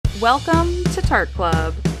Welcome to Tart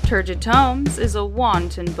Club. Turgid Tomes is a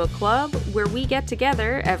wanton book club where we get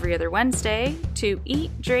together every other Wednesday to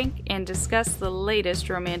eat, drink, and discuss the latest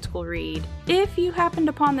romantical read. If you happened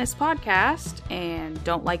upon this podcast and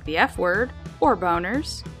don't like the F word or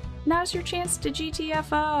boners, now's your chance to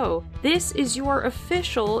GTFO. This is your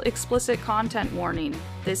official explicit content warning.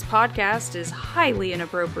 This podcast is highly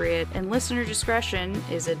inappropriate and listener discretion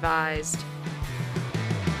is advised.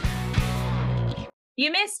 You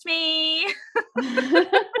missed me!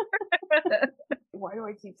 Why do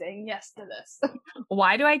I keep saying yes to this?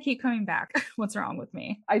 Why do I keep coming back? What's wrong with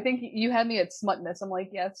me? I think you had me at smutness. I'm like,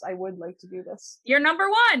 yes, I would like to do this. You're number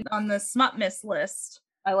one on the smut miss list.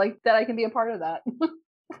 I like that I can be a part of that.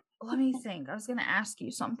 Let me think. I was going to ask you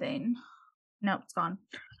something. Nope, it's gone.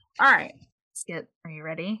 All right. Are you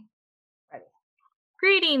ready? Ready.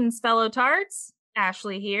 Greetings, fellow tarts.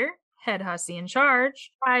 Ashley here, head hussy in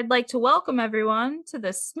charge. I'd like to welcome everyone to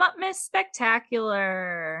the Smut Miss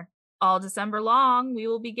Spectacular. All December long, we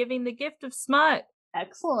will be giving the gift of smut.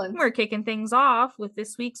 Excellent. We're kicking things off with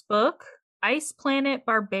this week's book, Ice Planet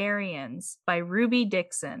Barbarians by Ruby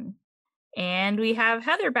Dixon. And we have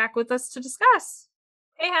Heather back with us to discuss.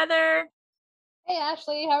 Hey, Heather. Hey,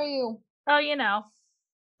 Ashley. How are you? Oh, you know.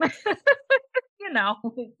 You know.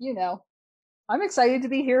 You know. I'm excited to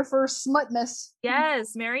be here for Smutness.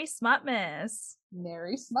 Yes, Merry Smutmas.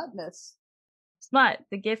 Merry Smutness. Smut,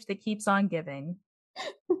 the gift that keeps on giving.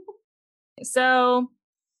 So,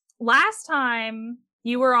 last time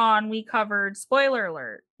you were on, we covered spoiler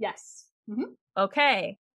alert. Yes. Mm-hmm.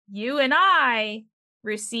 Okay. You and I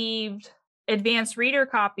received advanced reader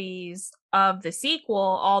copies of the sequel,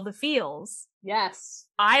 All the Feels. Yes.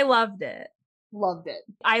 I loved it. Loved it.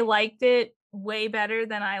 I liked it way better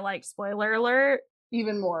than I liked spoiler alert.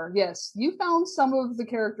 Even more, yes. You found some of the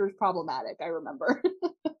characters problematic, I remember.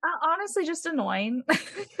 Honestly, just annoying.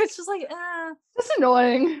 It's just like, Just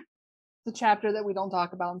annoying. The chapter that we don't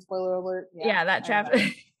talk about in spoiler alert. Yeah, that chapter.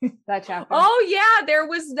 That chapter. Oh, yeah, there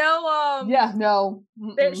was no, Yeah, no.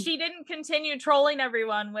 That she didn't continue trolling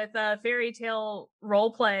everyone with a fairy tale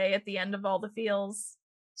role play at the end of All the Feels.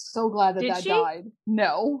 So glad that Did that she? died.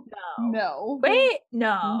 No. Wait,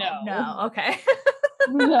 no. Okay.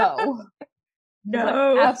 No.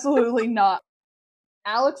 No. Absolutely not.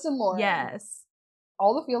 Alex and Lauren. Yes.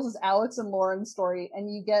 All the Feels is Alex and Lauren's story,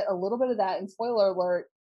 and you get a little bit of that in spoiler alert,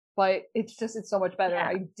 but it's so much better. Yeah.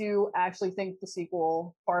 I do actually think the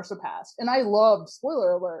sequel far surpassed. And I loved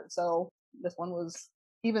spoiler alert, so this one was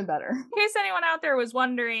even better. In case anyone out there was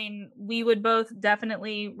wondering, we would both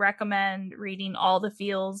definitely recommend reading All the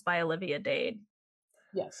Feels by Olivia Dade.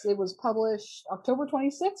 Yes, it was published October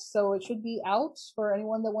 26th, so it should be out for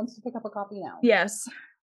anyone that wants to pick up a copy now. Yes,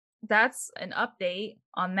 that's an update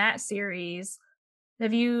on that series.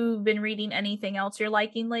 Have you been reading anything else you're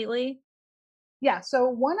liking lately? Yeah, so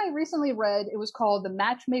one I recently read, it was called The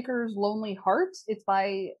Matchmaker's Lonely Heart. It's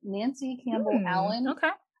by Nancy Campbell Allen.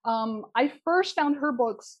 Okay. I first found her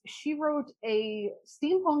books. She wrote a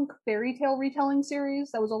steampunk fairy tale retelling series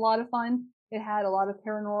that was a lot of fun. It had a lot of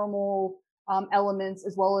paranormal elements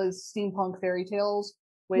as well as steampunk fairy tales.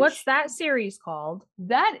 What's that series called?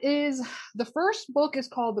 That is, the first book is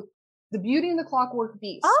called The Beauty and the Clockwork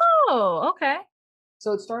Beast. Oh, okay.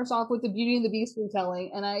 So it starts off with the Beauty and the Beast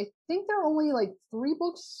retelling, and I think there are only like 3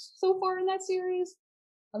 books so far in that series.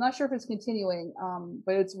 I'm not sure if it's continuing,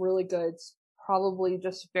 but it's really good. It's probably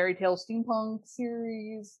just fairy tale steampunk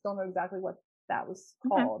series. Don't know exactly what that was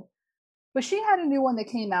called. But she had a new one that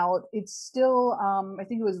came out. It's still, I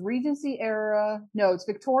think it was Regency era. No, it's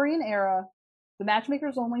Victorian era. The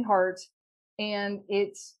Matchmaker's Lonely Heart. And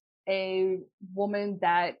it's a woman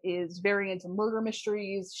that is very into murder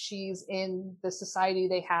mysteries. She's in the society.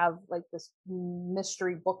 They have like this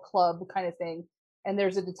mystery book club kind of thing. And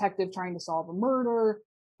there's a detective trying to solve a murder.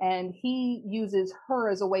 And he uses her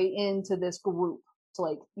as a way into this group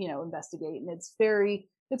to investigate. And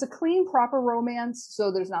it's a clean, proper romance.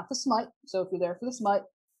 So there's not the smut. So if you're there for the smut,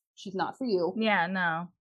 she's not for you. Yeah, no.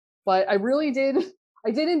 But I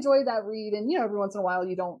did enjoy that read. And, every once in a while,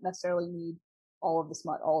 you don't necessarily need all of the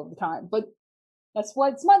smut all of the time. But that's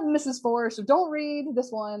what Smutmas is for. So don't read this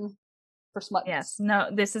one for Smutmas. Yes, no,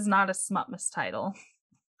 this is not a Smutmas title.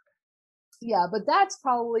 Yeah, but that's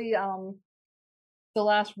probably the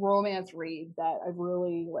last romance read that I've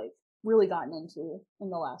really gotten into in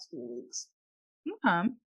the last few weeks. Okay.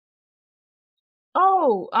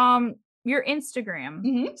 Oh, your Instagram.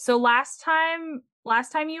 Mm-hmm. So last time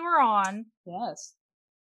you were on, yes,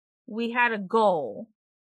 we had a goal.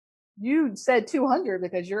 You said 200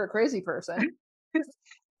 because you're a crazy person.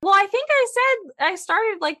 Well, I think I said I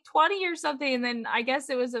started like 20 or something, and then I guess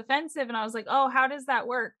it was offensive, and I was like, oh, how does that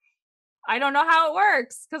work? I don't know how it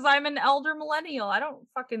works because I'm an elder millennial. I don't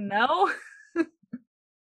fucking know.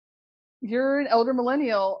 You're an elder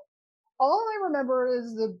millennial. All I remember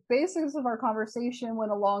is the basics of our conversation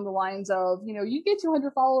went along the lines of, you get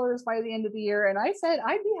 200 followers by the end of the year. And I said,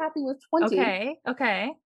 I'd be happy with 20.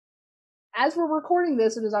 Okay. As we're recording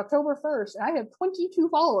this, it is October 1st, and I have 22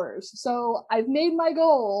 followers. So I've made my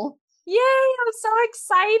goal. Yay, I'm so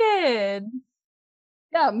excited.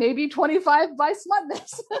 Yeah, maybe 25 by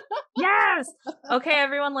Smutness. Yes. Okay,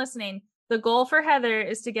 everyone listening. The goal for Heather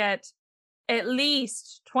is to get at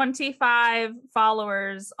least 25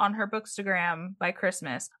 followers on her Bookstagram by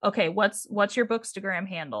Christmas. Okay, what's your Bookstagram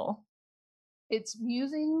handle? It's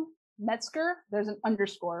Musing Metzger. There's an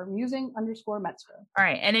underscore. Musing_Metzger. All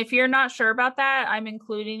right, and if you're not sure about that, I'm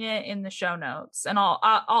including it in the show notes, and I'll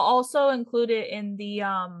also include it in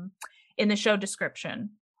the show description.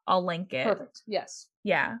 I'll link it. Perfect. Yes.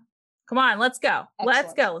 Yeah. Come on, let's go. Excellent.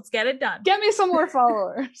 Let's go. Let's get it done. Get me some more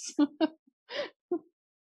followers.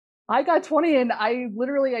 I got 20, and I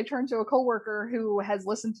turned to a coworker who has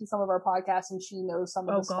listened to some of our podcasts, and she knows some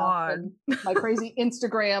of the stuff and my crazy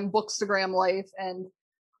Bookstagram life. And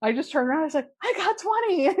I just turned around and I was like, I got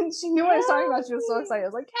 20. And she knew what I was talking about. She was so excited. I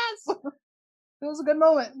was like, yes. It was a good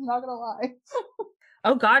moment. I'm not going to lie.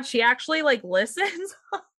 Oh God, she actually listens.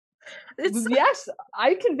 Yes,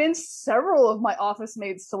 I convinced several of my office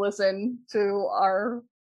mates to listen to our.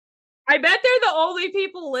 I bet they're the only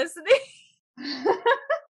people listening.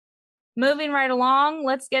 Moving right along,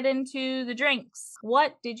 let's get into the drinks.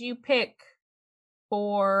 What did you pick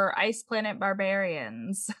for Ice Planet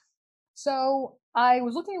Barbarians? So I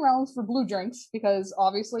was looking around for blue drinks because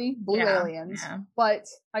obviously blue aliens, but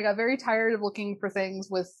I got very tired of looking for things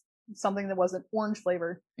with something that wasn't orange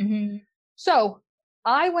flavored. Mm-hmm. So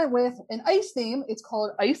I went with an ice theme. It's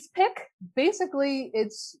called Ice Pick. Basically,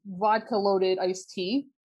 it's vodka loaded iced tea.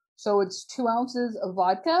 So it's 2 ounces of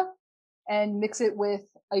vodka and mix it with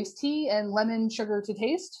iced tea and lemon sugar to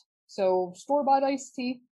taste. So store-bought iced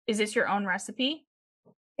tea. Is this your own recipe?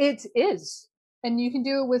 It is. And you can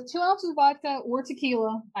do it with 2 ounces of vodka or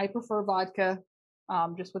tequila. I prefer vodka,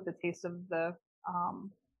 just with the taste of the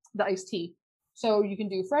iced tea. So you can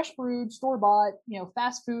do fresh brewed, store-bought,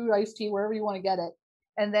 fast food iced tea, wherever you want to get it.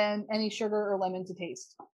 And then any sugar or lemon to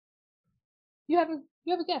taste. You have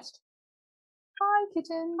a guest. Hi,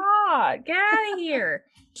 kitten. Ah, get out of here.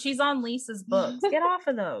 She's on Lisa's books. Get off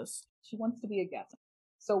of those. She wants to be a guest.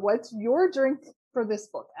 So what's your drink for this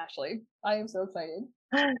book, Ashley? I am so excited.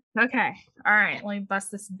 Okay. All right. Let me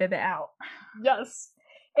bust this bibbit out. Yes.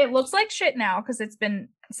 It looks like shit now because it's been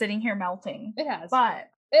sitting here melting. It has. But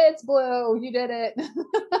it's blue. You did it.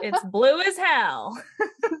 It's blue as hell.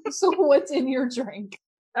 So what's in your drink?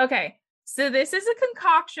 Okay. So this is a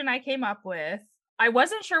concoction I came up with. I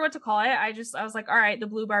wasn't sure what to call it. I was like, all right, the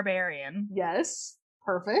Blue Barbarian. Yes.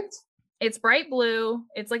 Perfect. It's bright blue.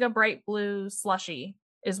 It's like a bright blue slushy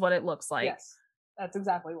is what it looks like. Yes. That's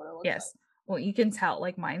exactly what it looks like. Yes. Well, you can tell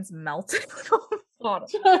mine's melted.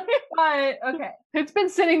 But okay. It's been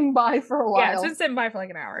sitting by for a while. Yeah, it's been sitting by for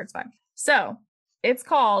an hour. It's fine. So it's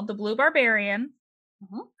called the Blue Barbarian.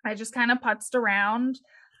 Mm-hmm. I just kind of putzed around.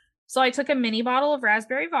 So I took a mini bottle of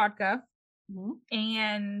raspberry vodka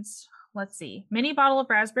and let's see, mini bottle of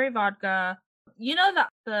raspberry vodka. You know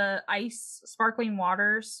the ice sparkling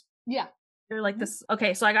waters? Yeah. They're like this.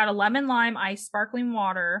 Okay, so I got a lemon lime ice sparkling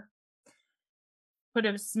water. Put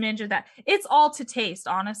a smidge of that. It's all to taste,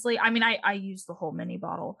 honestly. I mean, I used the whole mini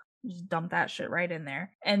bottle. Just dump that shit right in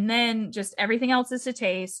there. And then just everything else is to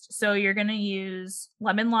taste. So you're going to use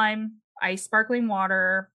lemon lime ice sparkling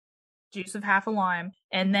water, juice of half a lime,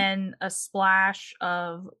 and then a splash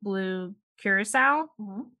of blue curacao.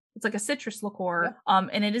 Mm-hmm. It's like a citrus liqueur. Yeah.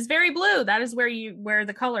 And it is very blue. That is where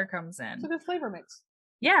the color comes in. It's a good flavor mix.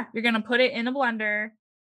 Yeah. You're going to put it in a blender,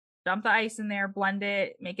 dump the ice in there, blend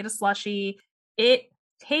it, make it a slushy. It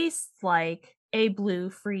tastes like a blue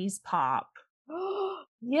freeze pop.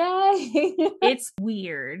 Yay. It's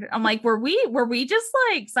weird. I'm like, were we just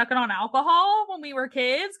sucking on alcohol when we were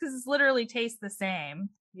kids? Because it literally tastes the same.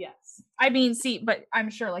 Yes. I mean, see, but I'm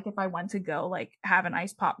sure if I went to go have an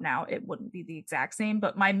ice pop now, it wouldn't be the exact same.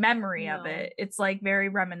 But my memory of it, it's very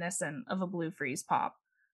reminiscent of a blue freeze pop.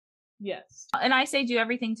 Yes. And I say do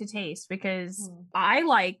everything to taste because I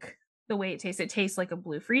like the way it tastes. It tastes like a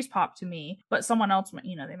blue freeze pop to me, but someone else,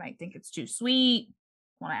 they might think it's too sweet,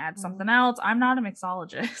 want to add something else. I'm not a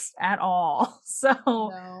mixologist at all.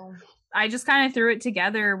 So I just kind of threw it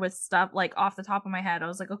together with stuff off the top of my head. I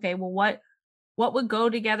was like, okay, well, what would go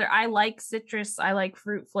together? I like citrus. I like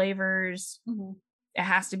fruit flavors. Mm-hmm. It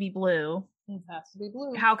has to be blue. It has to be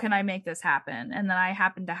blue. How can I make this happen? And then I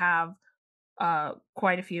happen to have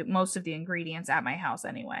most of the ingredients at my house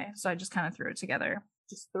anyway. So I just kind of threw it together.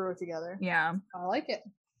 Just threw it together. Yeah. I like it.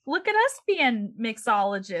 Look at us being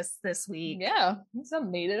mixologists this week. Yeah. I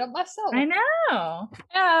made it up myself. I know.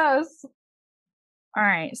 Yes. All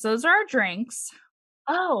right. So those are our drinks.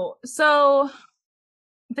 Oh, so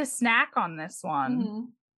the snack on this one.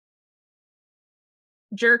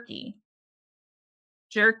 Jerky.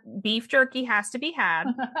 Beef jerky has to be had.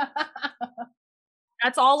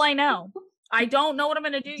 That's all I know. I don't know what I'm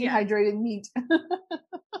going to do yet. Dehydrated meat.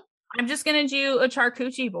 I'm just going to do a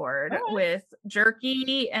charcuterie board with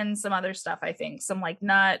jerky and some other stuff, I think. Some like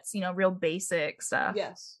nuts, real basic stuff.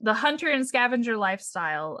 Yes. The hunter and scavenger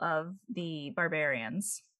lifestyle of the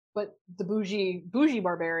barbarians. But the bougie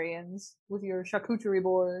barbarians with your charcuterie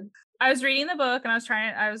board. I was reading the book and I was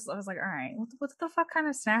like, all right, what the fuck kind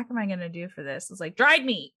of snack am I going to do for this? It's like dried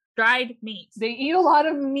meat. They eat a lot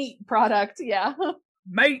of meat product. Yeah.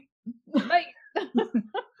 Mate.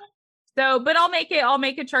 So, but I'll make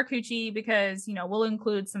a charcuterie because, we'll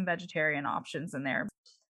include some vegetarian options in there.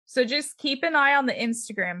 So just keep an eye on the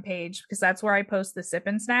Instagram page because that's where I post the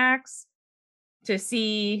sippin' snacks to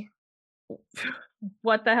see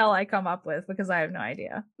what the hell I come up with because I have no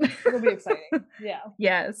idea. It'll be exciting. Yeah.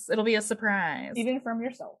 Yes, it'll be a surprise. Even from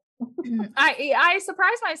yourself. I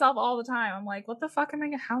surprise myself all the time. I'm like, what the fuck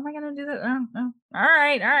how am I gonna do that? Oh. All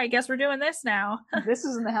right, guess we're doing this now. This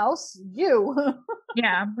is in the house. You.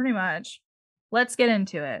 Yeah, pretty much. Let's get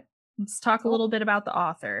into it. Let's talk a little bit about the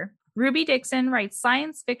author. Ruby Dixon writes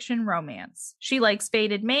science fiction romance. She likes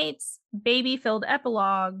fated mates, baby-filled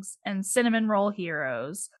epilogues, and cinnamon roll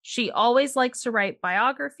heroes. She always likes to write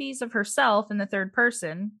biographies of herself in the third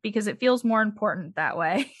person because it feels more important that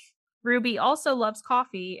way. Ruby also loves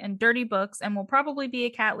coffee and dirty books and will probably be a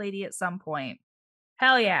cat lady at some point.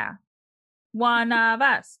 Hell yeah. One of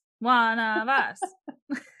us.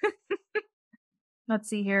 Let's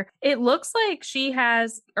see here. It looks like she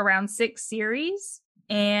has around 6 series,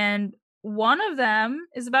 and one of them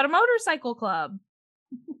is about a motorcycle club.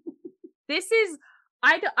 It's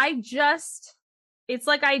like I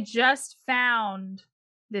just found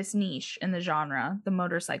this niche in the genre, the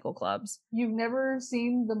motorcycle clubs. You've never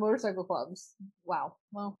seen the motorcycle clubs? Wow.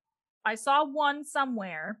 Well, I saw one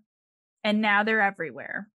somewhere, and now they're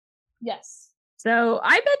everywhere. Yes. So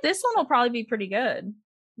I bet this one will probably be pretty good.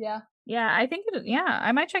 Yeah. Yeah, I think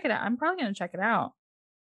I might check it out. I'm probably going to check it out.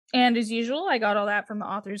 And as usual, I got all that from the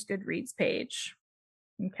author's Goodreads page.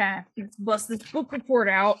 Okay, let's bust this book report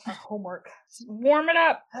out. Homework. Warm it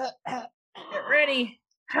up. Get ready.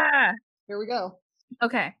 Here we go.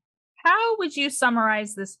 Okay. How would you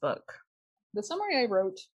summarize this book? The summary I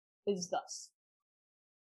wrote is thus.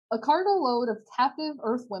 A cargo load of captive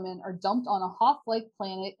Earth women are dumped on a Hoth-like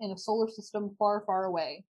planet in a solar system far, far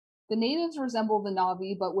away. The natives resemble the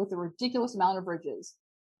Na'vi, but with a ridiculous amount of ridges.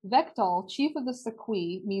 Vektal, chief of the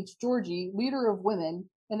Sequi, meets Georgie, leader of women,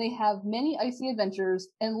 and they have many icy adventures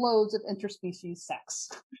and loads of interspecies sex.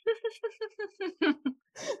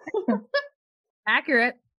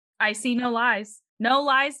 Accurate. I see no lies. No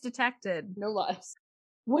lies detected. No lies.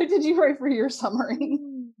 What did you write for your summary?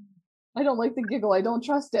 I don't like the giggle. I don't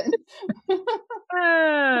trust it.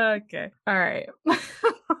 Okay. All right.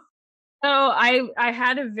 So I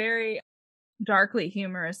had a very darkly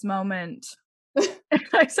humorous moment.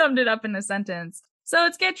 I summed it up in a sentence. So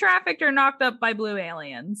it's get trafficked or knocked up by blue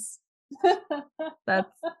aliens.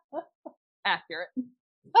 That's accurate.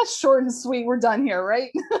 That's short and sweet. We're done here,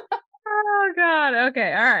 right? Oh God.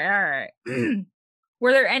 Okay. All right.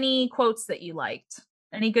 Were there any quotes that you liked?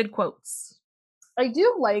 Any good quotes? I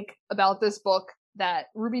do like about this book that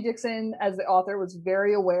Ruby Dixon, as the author, was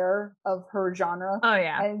very aware of her genre. Oh,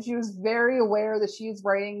 yeah. And she was very aware that she's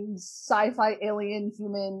writing sci-fi, alien,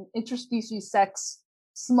 human, interspecies sex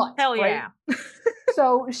smut. Hell yeah. Right?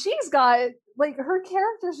 So she's got, like, her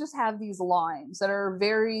characters just have these lines that are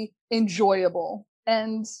very enjoyable.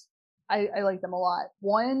 And I like them a lot.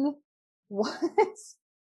 One was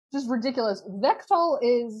just ridiculous. Vektal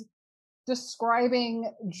is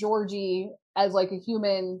describing Georgie as like a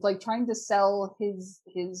human, like trying to sell his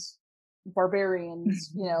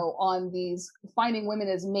barbarians, on these finding women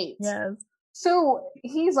as mates. Yes. So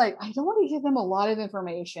he's like, I don't want to give them a lot of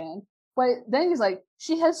information, but then he's like,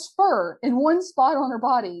 she has fur in one spot on her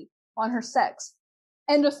body, on her sex,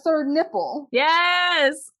 and a third nipple.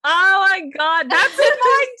 Yes. Oh my God, that's in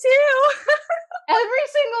mine too. Every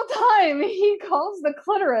single time he calls the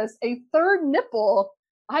clitoris a third nipple,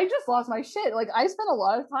 I just lost my shit. Like, I spent a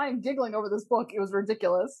lot of time giggling over this book. It was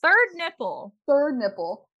ridiculous. Third nipple.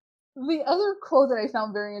 The other quote that I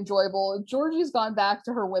found very enjoyable, Georgie's gone back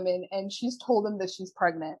to her women and she's told them that she's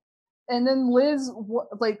pregnant. And then Liz,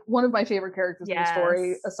 like one of my favorite characters in the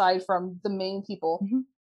story, aside from the main people. Mm-hmm.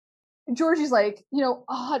 Georgie's like,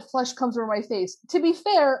 hot flesh comes over my face. To be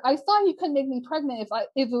fair, I thought you couldn't make me pregnant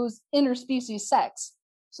if it was interspecies sex.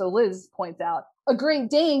 So Liz points out, a Great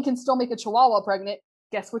Dane can still make a Chihuahua pregnant.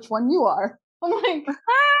 Guess which one you are. I'm like,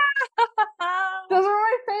 those are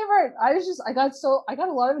my favorite. I got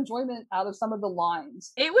a lot of enjoyment out of some of the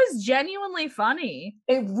lines. It was genuinely funny.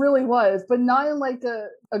 It really was, but not in like a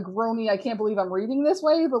groany, I can't believe I'm reading this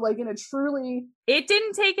way, but like in a truly... It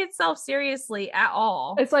didn't take itself seriously at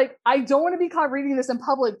all. It's like, I don't want to be caught reading this in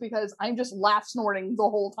public because I'm just laugh snorting the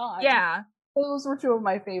whole time. Yeah. Those were two of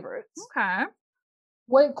my favorites. Okay.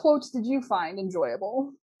 What quotes did you find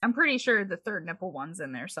enjoyable? I'm pretty sure the third nipple one's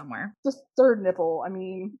in there somewhere. The third nipple, I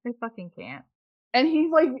mean... They fucking can't. And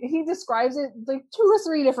he describes it like 2 or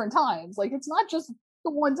 3 different times. Like, it's not just the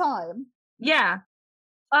one time. Yeah.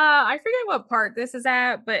 I forget what part this is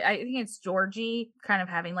at, but I think it's Georgie kind of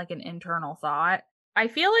having like an internal thought. I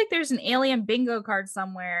feel like there's an alien bingo card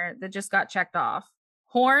somewhere that just got checked off.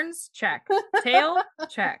 Horns, check. Tail,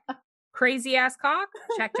 check. Crazy ass cock,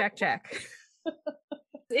 check, check, check.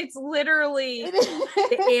 It's literally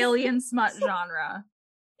the alien smut genre.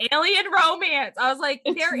 Alien romance. I was like,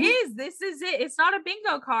 this is it. It's not a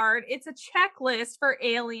bingo card. It's a checklist for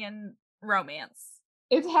alien romance.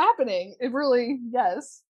 It's happening. It really,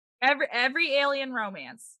 yes. Every alien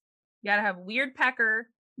romance. You gotta have a weird pecker.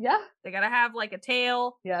 Yeah. They gotta have like a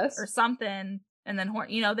tail. Yes. Or something. And then,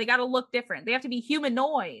 they gotta look different. They have to be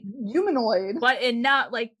humanoid. But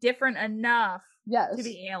not like different enough to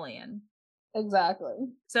be alien. Exactly.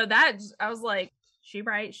 So I was like, she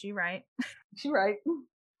right. She right.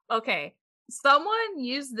 Okay. Someone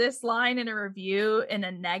used this line in a review in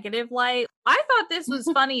a negative light. I thought this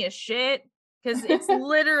was funny as shit because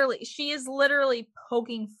she is literally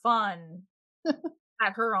poking fun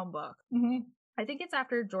at her own book. Mm-hmm. I think it's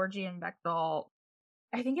after Georgie and Bechdel.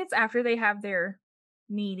 I think it's after they have their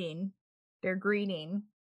meeting, their greeting.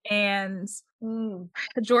 And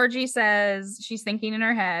Georgie says, she's thinking in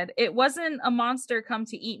her head, it wasn't a monster come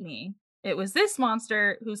to eat me. It was this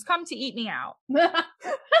monster who's come to eat me out.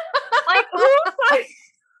 Like, who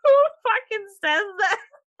fucking says that?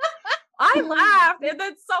 I laughed, and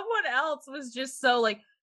then someone else was just so like,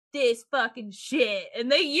 this fucking shit.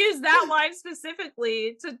 And they used that line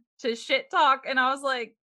specifically to shit talk, and I was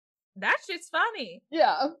like, that shit's funny.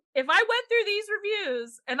 Yeah. If I went through these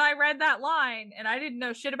reviews and I read that line and I didn't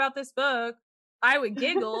know shit about this book, I would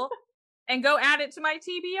giggle and go add it to my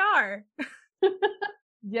TBR.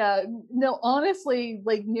 Yeah. No, honestly,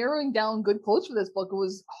 like narrowing down good quotes for this book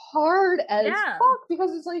was hard as fuck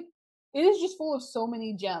because it's like, it is just full of so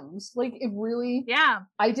many gems. Like, it really... Yeah.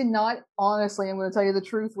 I did not, honestly, I'm going to tell you the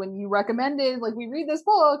truth, when you recommended, like, we read this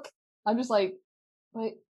book, I'm just like,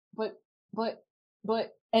 but,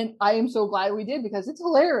 and I am so glad we did because it's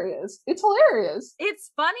hilarious. It's hilarious.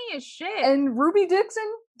 It's funny as shit. And Ruby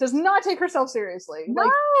Dixon does not take herself seriously. No!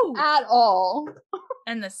 Like, at all.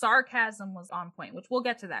 And the sarcasm was on point, which we'll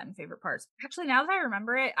get to that in favorite parts. Actually, now that I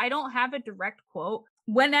remember it, I don't have a direct quote.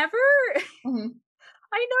 Whenever... Mm-hmm.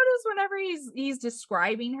 I notice whenever he's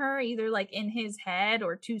describing her, either like in his head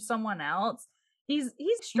or to someone else, he's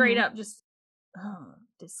straight up just, oh,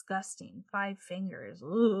 disgusting, 5 fingers,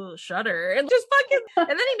 ooh, shudder, and just fucking, and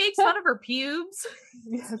then he makes fun of her pubes.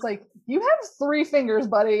 Yeah, it's like, you have 3 fingers,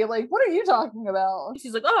 buddy. Like, what are you talking about?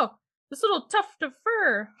 She's like, oh, this little tuft of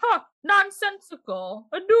fur, huh, nonsensical,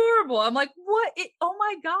 adorable. I'm like, what? Oh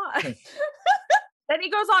my God. Then he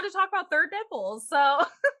goes on to talk about third nipples, so...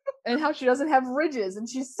 And how she doesn't have ridges, and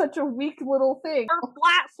she's such a weak little thing. Her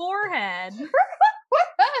flat forehead. He says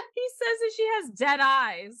that she has dead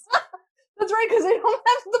eyes. That's right, because they don't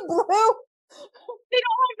have the blue. They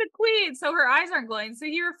don't have the queen, so her eyes aren't glowing. So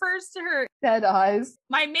he refers to her dead eyes.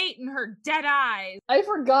 My mate and her dead eyes. I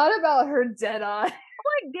forgot about her dead eye.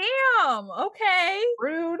 I'm like, damn, okay.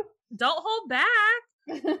 Rude. Don't hold back.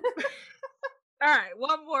 All right,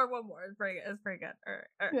 one more. It's pretty good. All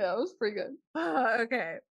right. Yeah, it was pretty good.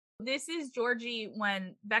 Okay. This is Georgie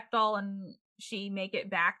when Bechdel and she make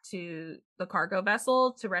it back to the cargo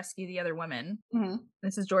vessel to rescue the other women. Mm-hmm.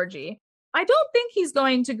 This is Georgie. I don't think he's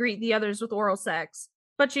going to greet the others with oral sex,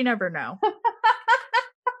 but you never know.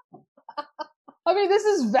 I mean, this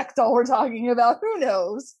is Bechdel we're talking about. Who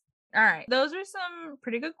knows? All right. Those are some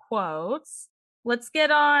pretty good quotes. Let's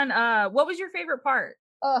get on. What was your favorite part?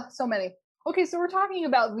 So many. Okay, so we're talking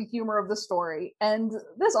about the humor of the story, and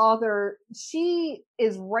this author, she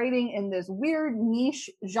is writing in this weird niche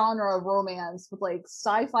genre of romance with like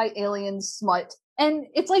sci-fi alien smut, and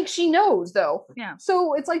it's like she knows though. Yeah.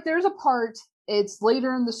 So it's like there's a part, it's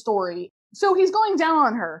later in the story, So he's going down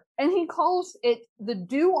on her, and he calls it the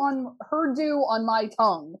dew on my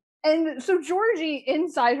tongue. And so Georgie,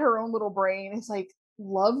 inside her own little brain, is like,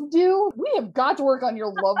 love dew? We have got to work on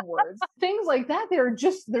your love words. Things like that,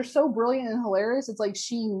 they're so brilliant and hilarious. It's like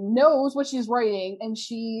she knows what she's writing, and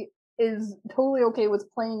she is totally okay with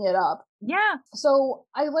playing it up. Yeah. So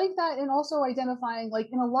I like that, and also identifying, like,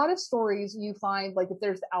 in a lot of stories you find, like, if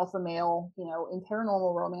there's the alpha male, in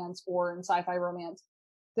paranormal romance or in sci-fi romance,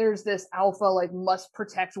 there's this alpha, like, must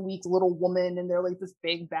protect weak little woman, and they're like this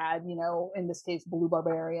big bad, in this case, blue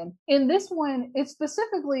barbarian. In this one, it's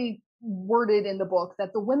specifically worded in the book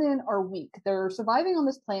that the women are weak. They're surviving on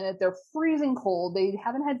this planet. They're freezing cold. They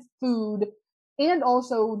haven't had food. And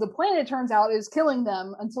also, the planet, turns out, is killing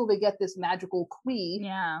them until they get this magical Qui.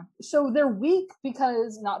 Yeah. So they're weak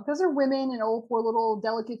not because they're women and poor little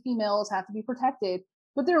delicate females have to be protected,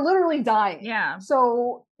 but they're literally dying. Yeah.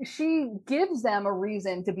 So she gives them a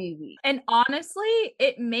reason to be weak. And honestly,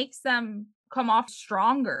 it makes them come off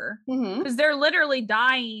stronger because they're literally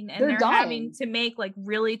dying, and they're having to make like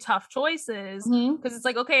really tough choices because it's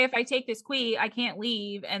like, okay, if I take this Qui, I can't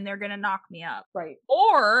leave and they're gonna knock me up, right?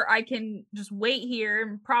 Or I can just wait here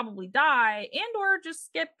and probably die, and or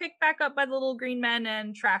just get picked back up by the little green men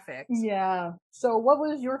and trafficked. Yeah. So what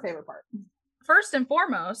was your favorite part? First and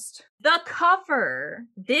foremost, the cover.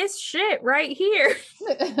 This shit right here.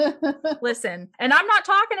 Listen, and I'm not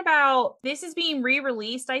talking about this is being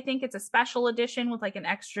re-released. I think it's a special edition with like an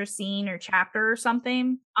extra scene or chapter or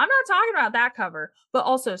something. I'm not talking about that cover. But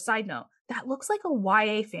also, side note, that looks like a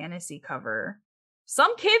YA fantasy cover.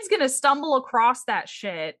 Some kid's gonna stumble across that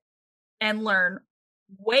shit and learn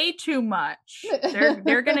way too much.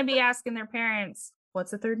 They're gonna be asking their parents,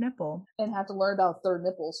 what's a third nipple? And have to learn about third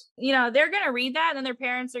nipples. They're going to read that, and then their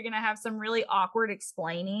parents are going to have some really awkward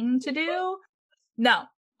explaining to do. No,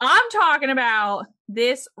 I'm talking about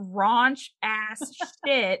this raunch ass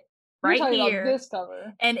shit right here. About this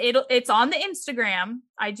cover. And it's on the Instagram.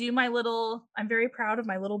 I'm very proud of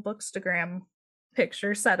my little Bookstagram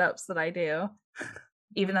picture setups that I do.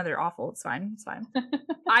 Even though they're awful, it's fine. It's fine.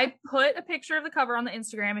 I put a picture of the cover on the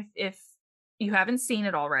Instagram if you haven't seen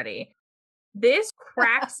it already. This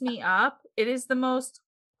cracks me up. It is the most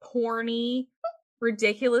porny,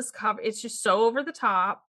 ridiculous cover. It's just so over the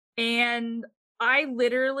top. And I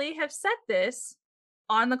literally have set this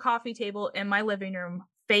on the coffee table in my living room,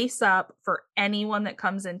 face up, for anyone that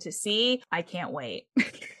comes in to see. I can't wait.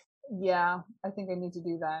 Yeah, I think I need to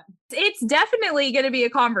do that. It's definitely going to be a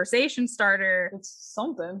conversation starter. It's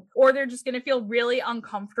something. Or they're just going to feel really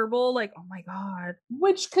uncomfortable. Like, oh my God.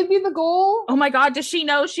 Which could be the goal. Oh my God. Does she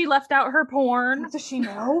know she left out her porn? Does she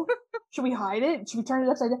know? Should we hide it? Should we turn it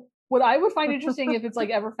upside down? What I would find interesting if it's like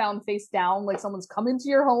ever found face down, like someone's come into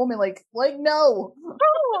your home and like no.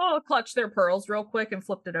 Oh, clutch their pearls real quick and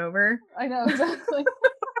flipped it over. I know, exactly.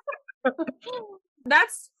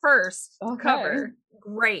 That's first cover.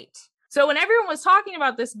 Great. So when everyone was talking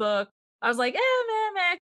about this book, I was like,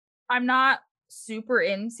 meh. I'm not super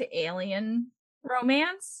into alien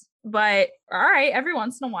romance, but all right, every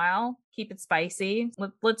once in a while, keep it spicy.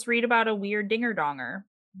 Let's read about a weird dinger-donger.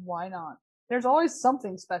 Why not? There's always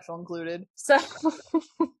something special included.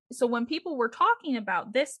 So when people were talking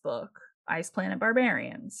about this book, Ice Planet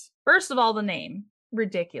Barbarians, first of all, the name,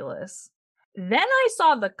 ridiculous. Then I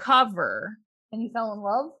saw the cover. And you fell in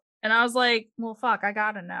love? And I was like, well, fuck, I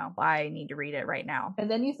gotta know. I need to read it right now.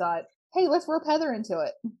 And then you thought, hey, let's rope Heather into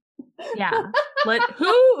it. Yeah.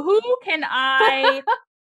 Who can I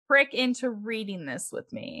prick into reading this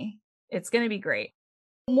with me? It's gonna be great.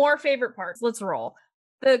 More favorite parts. Let's roll.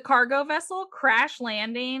 The cargo vessel crash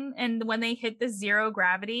landing, and when they hit the zero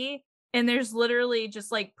gravity, and there's literally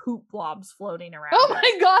just like poop blobs floating around. Oh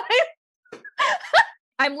my God.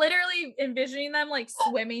 I'm literally envisioning them like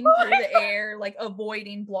swimming through the air, like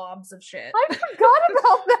avoiding blobs of shit. I forgot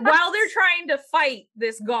about that. While they're trying to fight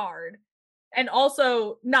this guard and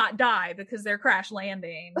also not die because they're crash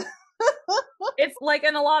landing. It's like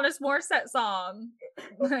an Alanis Morissette song.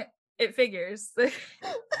 It figures.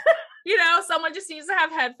 Someone just needs to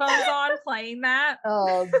have headphones on playing that.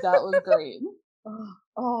 Oh, that was great.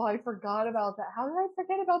 Oh, I forgot about that. How did I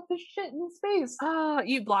forget about this shit in space? Oh,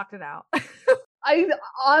 you blocked it out. I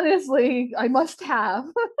must have.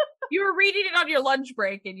 You were reading it on your lunch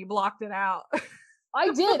break and you blocked it out. I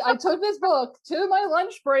did. I took this book to my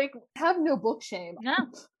lunch break. Have no book shame. No.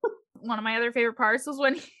 One of my other favorite parts was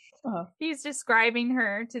when he's describing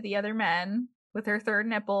her to the other men with her third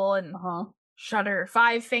nipple and shudder,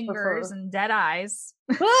 5 fingers and dead eyes.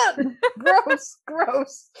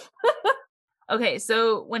 Gross. Okay,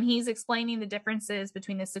 so when he's explaining the differences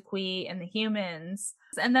between the Sequi and the humans,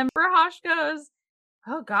 and then Brahosh goes,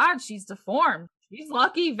 oh god, she's deformed. She's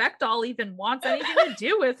lucky Vectol even wants anything to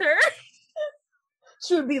do with her.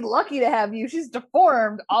 She would be lucky to have you. She's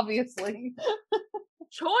deformed, obviously.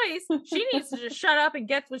 Choice. She needs to just shut up and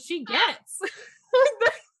get what she gets.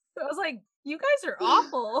 I was like, you guys are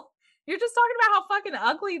awful. You're just talking about how fucking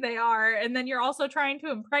ugly they are, and then you're also trying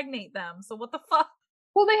to impregnate them. So what the fuck?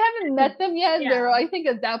 Well, they haven't met them yet. Yeah. I think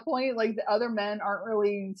at that point, like, the other men aren't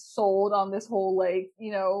really sold on this whole, like,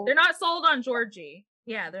 they're not sold on Georgie.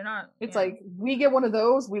 Yeah, they're not. It's like, we get one of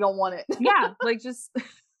those, we don't want it. Yeah, like, just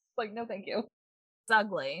like, no, thank you. It's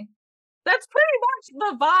ugly. That's pretty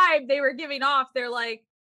much the vibe they were giving off. They're like,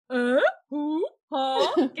 who,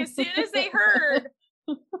 huh? As soon as they heard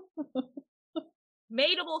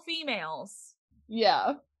mateable females.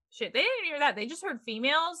 Yeah. Shit, they didn't hear that. They just heard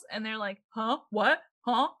females, and they're like, huh? What?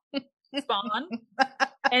 Huh? Spawn.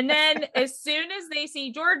 And then as soon as they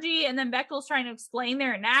see Georgie, and then Bechtel's trying to explain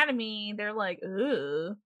their anatomy, they're like,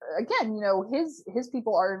 ugh. Again, his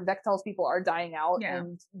people are, Vectel's people are dying out,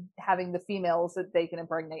 and having the females that they can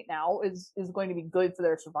impregnate now is going to be good for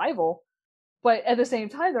their survival. But at the same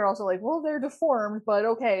time, they're also like, well, they're deformed, but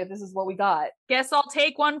okay, this is what we got. Guess I'll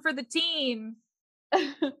take one for the team.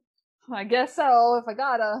 I guess so, if I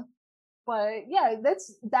gotta. But yeah,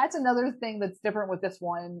 that's another thing that's different with this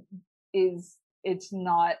one, is it's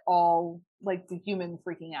not all like the human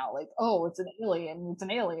freaking out, like, oh, it's an alien.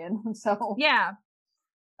 So yeah,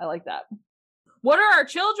 I like that. What are our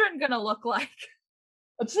children gonna look like?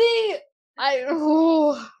 See,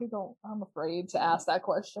 I'm afraid to ask that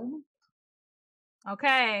question.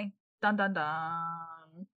 Okay. Dun dun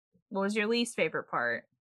dun. What was your least favorite part?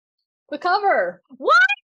 The cover. What?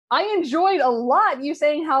 I enjoyed a lot you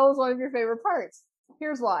saying how it was one of your favorite parts.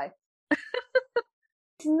 Here's why.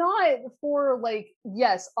 It's not for, like,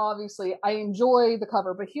 yes, obviously I enjoy the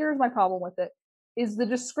cover, but here's my problem with it, is the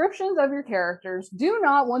descriptions of your characters do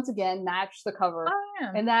not, once again, match the cover. Oh,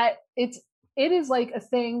 yeah. And that it is like a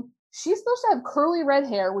thing. She's supposed to have curly red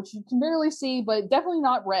hair, which you can barely see, but definitely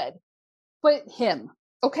not red. But him,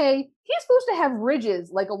 okay? He's supposed to have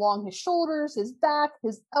ridges, like, along his shoulders, his back,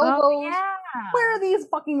 his elbows. Oh, yeah. Where are these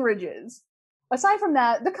fucking ridges? Aside from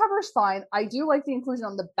that, the cover's fine. I do like the inclusion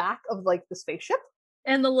on the back of, like, the spaceship.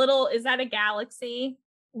 And the little, is that a galaxy?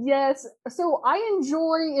 Yes. So I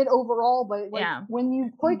enjoy it overall, but like, when you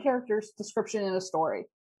put a character's description in a story,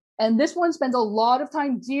 and this one spends a lot of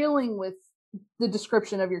time dealing with the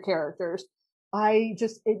description of your characters,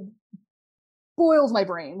 it boils my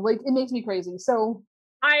brain. Like, it makes me crazy. So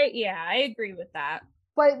I agree with that.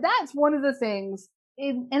 But that's one of the things,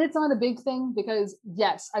 and it's not a big thing, because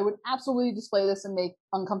yes, I would absolutely display this and make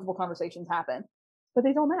uncomfortable conversations happen, but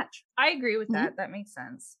they don't match. I agree with that. That makes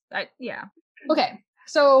sense. Okay,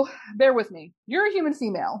 so bear with me. You're a human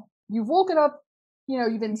female. You've woken up,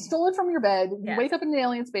 you've been stolen from your bed. You wake up in an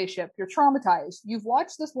alien spaceship. You're traumatized. You've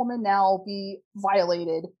watched this woman now be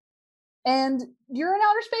violated, and you're in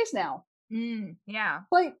outer space now. Yeah.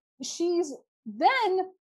 But she's then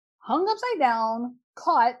hung upside down,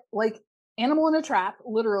 caught, like, animal in a trap,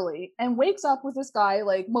 literally, and wakes up with this guy,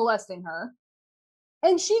 like, molesting her.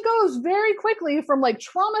 And she goes very quickly from, like,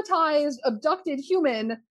 traumatized, abducted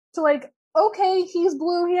human to, like, okay, he's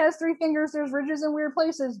blue, he has 3 fingers, there's ridges in weird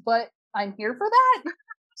places, but I'm here for that.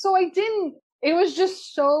 So it was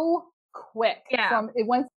just so quick. Yeah. It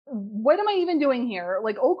went, what am I even doing here?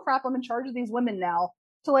 Like, oh crap, I'm in charge of these women now,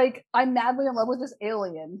 to, like, I'm madly in love with this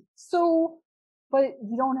alien. So, but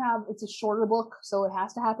you don't have, it's a shorter book, so it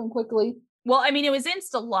has to happen quickly. Well, I mean, it was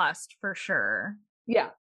insta-lust for sure. Yeah,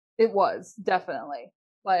 it was, definitely.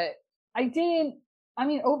 But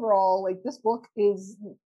overall, like, this book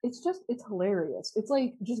it's hilarious. It's,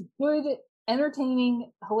 like, just good,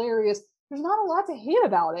 entertaining, hilarious. There's not a lot to hate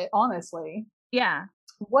about it, honestly. Yeah.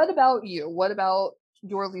 What about you? What about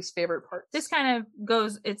your least favorite parts? This kind of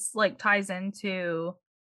goes, it's like ties into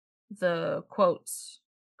the quotes,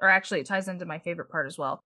 or actually it ties into my favorite part as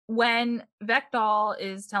well. When Vectol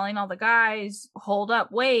is telling all the guys, hold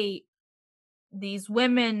up, wait, these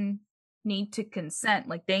women need to consent.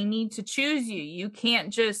 Like, they need to choose you. You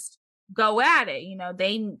can't just go at it.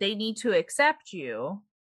 They need to accept you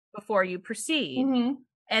before you proceed. Mm-hmm.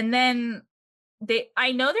 And then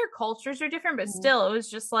I know their cultures are different, but still, it was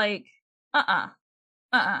just like,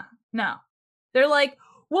 no. They're like,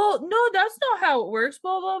 well, no, that's not how it works,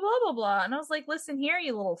 blah, blah, blah, blah, blah. And I was like, listen here,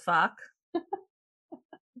 you little fuck.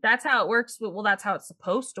 That's how it works. Well, that's how it's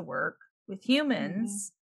supposed to work with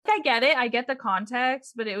humans. I get it. I get the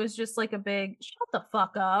context, but it was just like a big, shut the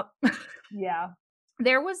fuck up. Yeah.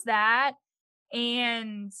 There was that.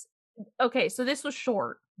 And okay, so this was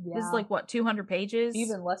short. This is like, what, 200 pages?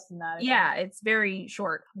 Even less than that. Yeah, it's very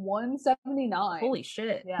short. 179. Holy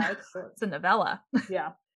shit. Yeah, it's short. It's a novella.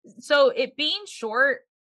 Yeah. So it being short,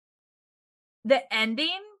 the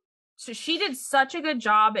ending, so she did such a good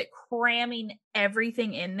job at cramming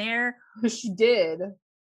everything in there. She did.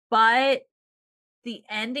 But the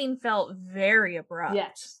ending felt very abrupt.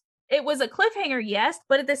 Yes. It was a cliffhanger, yes,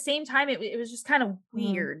 but at the same time, it was just kind of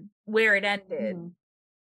weird where it ended.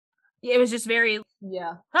 It was just very, huh,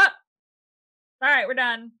 all right, we're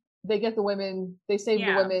done. They get the women, they save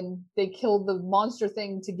the women, they kill the monster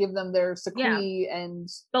thing to give them their sequoia and...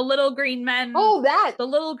 The little green men. Oh, that! The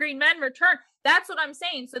little green men return. That's what I'm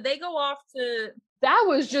saying. So they go off to... That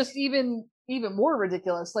was just even more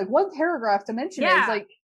ridiculous. Like, one paragraph to mention it is like...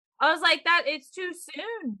 I was like, it's too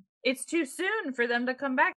soon. It's too soon for them to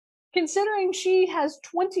come back. Considering she has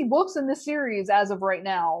 20 books in this series as of right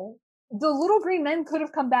now, the little green men could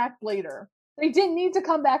have come back later. They didn't need to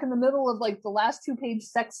come back in the middle of like the last 2-page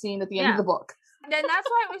sex scene at the end of the book. Then that's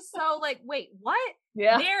why it was so like, wait, what?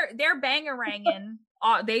 Yeah. They're bang-a-ranging.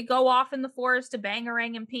 They go off in the forest to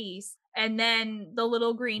bang-a-rang in peace. And then the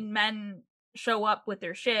little green men show up with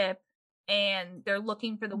their ship and they're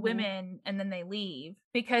looking for the women, and then they leave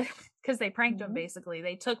because they pranked them, basically.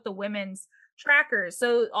 They took the women's trackers.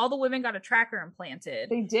 So all the women got a tracker implanted.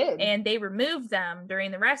 They did. And they removed them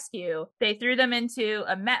during the rescue. They threw them into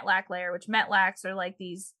a Metlac lair, which Metlaks are like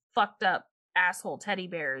these fucked up asshole teddy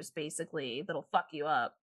bears, basically, that'll fuck you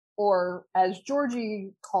up. Or, as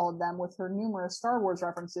Georgie called them with her numerous Star Wars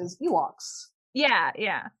references, Ewoks. Yeah.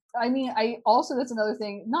 I mean, that's another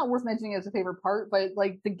thing, not worth mentioning as a favorite part, but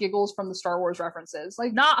like the giggles from the Star Wars references.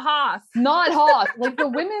 Like, not Hoth. Not Hoth. Like, the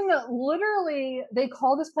women literally, they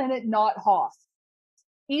call this planet not Hoth.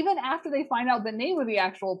 Even after they find out the name of the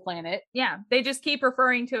actual planet. Yeah, they just keep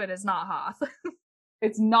referring to it as not Hoth.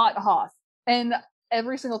 It's not Hoth. And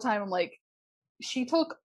every single time I'm like, she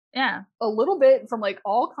took a little bit from like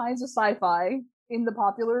all kinds of sci-fi in the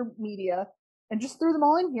popular media and just threw them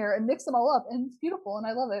all in here and mixed them all up, and it's beautiful, and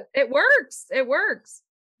I love it. It works.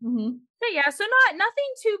 But yeah, so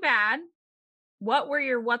nothing too bad. What were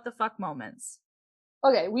your what the fuck moments?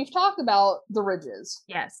 Okay, we've talked about the ridges.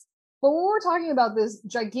 Yes. But when we're talking about this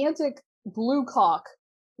gigantic blue cock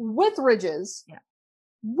with ridges,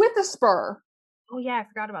 with a spur. Oh yeah, I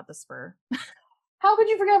forgot about the spur. How could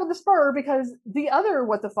you forget about the spur? Because the other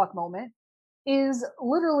what the fuck moment is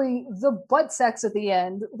literally the butt sex at the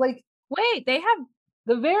end. Like, wait, they have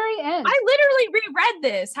the very end. I literally reread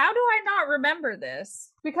this. How do I not remember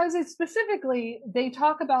this? Because it's specifically, they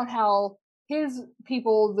talk about how his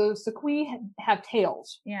people, the sequoia, have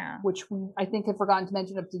tails. Yeah. Which we, I think, have forgotten to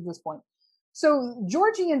mention up to this point. So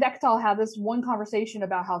Georgie and Dektal have this one conversation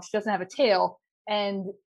about how she doesn't have a tail, and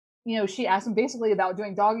you know, she asks him basically about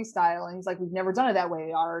doing doggy style, and he's like, we've never done it that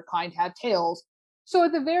way. Our kind have tails. So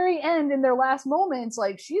at the very end, in their last moments,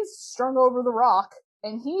 like, she's strung over the rock,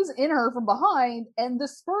 and he's in her from behind, and the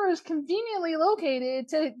spur is conveniently located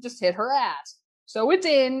to just hit her ass. So it's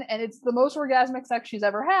in, and it's the most orgasmic sex she's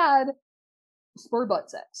ever had. Spur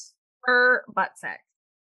butt sex. Spur butt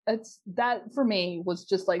sex. That, for me, was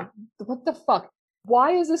just like, what the fuck?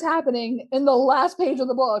 Why is this happening in the last page of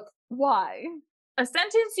the book? Why? A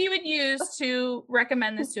sentence you would use to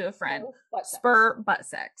recommend this to a friend. Spur butt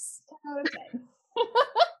sex.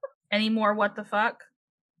 Any more what the fuck?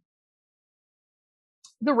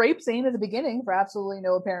 The rape scene at the beginning for absolutely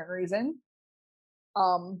no apparent reason.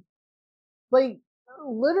 Like,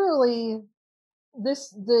 literally,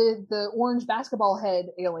 the orange basketball head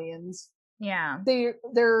aliens. Yeah.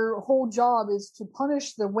 Their whole job is to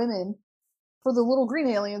punish the women for the little green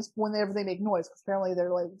aliens whenever they make noise, because apparently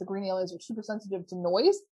they're like, the green aliens are super sensitive to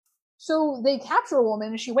noise. So they capture a woman,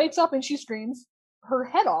 and she wakes up and she screams her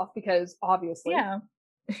head off, because obviously. Yeah.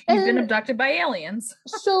 You've been abducted by aliens.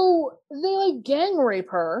 So they like gang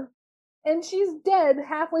rape her, and she's dead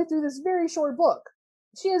halfway through this very short book.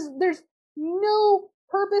 There's no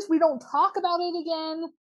purpose. We don't talk about it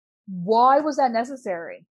again. Why was that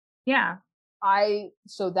necessary? Yeah.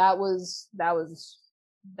 So that was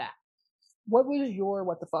that. What was your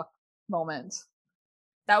what the fuck moment?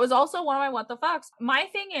 That was also one of my what the fucks. My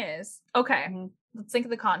thing is, okay, let's think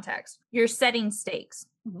of the context. You're setting stakes.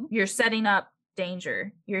 You're setting up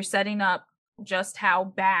danger. You're setting up just how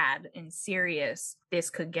bad and serious this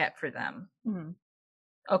could get for them.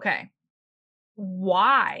 Okay.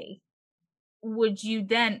 Why would you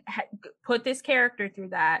then put this character through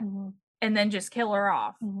that and then just kill her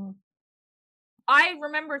off? I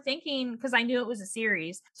remember thinking, because I knew it was a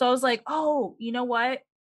series, so I was like, oh, you know what?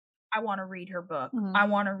 I want to read her book. I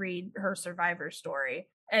want to read her survivor story.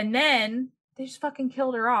 And then they just fucking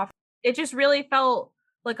killed her off. It just really felt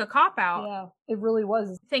like a cop-out. Yeah, it really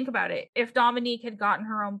was. Think about it. If Dominique had gotten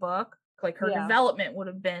her own book, like her development would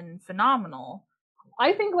have been phenomenal.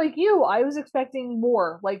 I think like you, I was expecting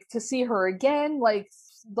more, like to see her again, like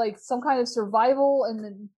some kind of survival. And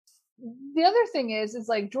then the other thing is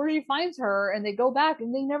like Georgie finds her and they go back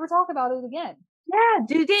and they never talk about it again. Yeah.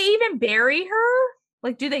 Do they even bury her?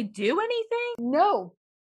 Like, do they do anything? No.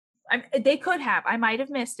 They could have. I might have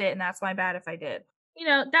missed it, and that's my bad if I did. You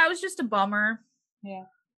know, that was just a bummer. Yeah.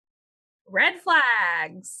 Red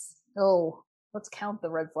flags. Oh, let's count the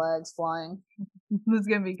red flags flying. This is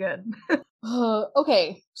gonna be good.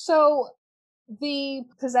 Okay, so the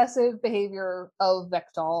possessive behavior of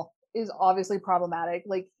Vectal is obviously problematic.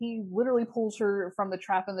 Like, he literally pulls her from the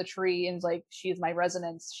trap in the tree and is like, she is my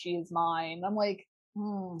resonance, she is mine. I'm like,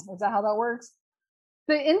 is that how that works?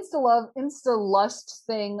 The insta lust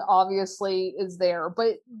thing obviously is there,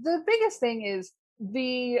 but the biggest thing is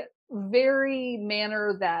the very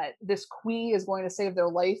manner that this Quee is going to save their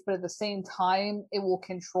life, but at the same time, it will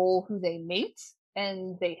control who they mate,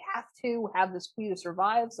 and they have to have this Quee to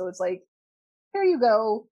survive. So it's like, here you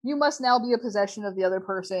go. You must now be a possession of the other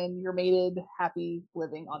person. You're mated, happy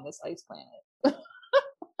living on this ice planet.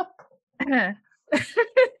 How'd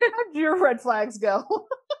your red flags go?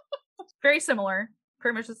 Very similar.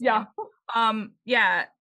 Pretty much the same. Yeah. Yeah.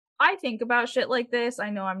 I think about shit like this. I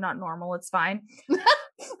know I'm not normal. It's fine.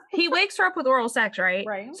 He wakes her up with oral sex, right?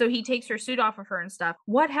 Right. So he takes her suit off of her and stuff.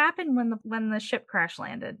 What happened when the ship crash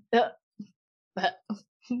landed? Right?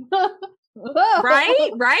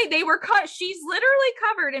 They were cut. She's literally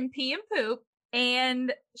covered in pee and poop,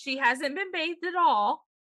 and she hasn't been bathed at all.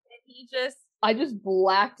 And I just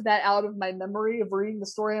blacked that out of my memory of reading the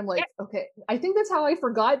story. I'm like, okay, I think that's how I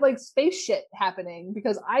forgot like space shit happening,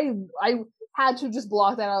 because I had to just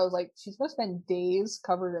block that out. I was like, she's gonna spend days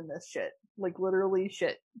covered in this shit, like literally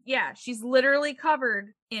shit. Yeah, she's literally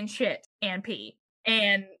covered in shit and pee,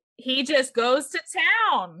 and he just goes to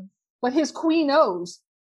town. But his Queen knows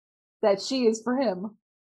that she is for him.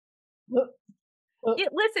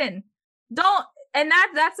 Listen, don't. And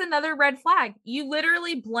that's another red flag. You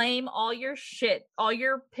literally blame all your shit, all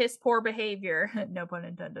your piss poor behavior. No pun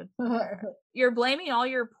intended. You're blaming all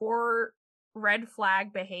your poor red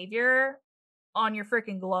flag behavior on your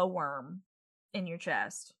freaking glowworm in your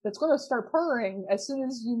chest. That's going to start purring as soon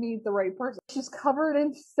as you meet the right person. She's covered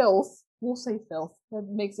in filth. We'll say filth. That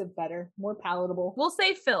makes it better, more palatable. We'll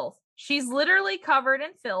say filth. She's literally covered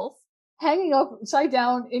in filth. Hanging upside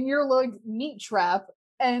down in your like meat trap,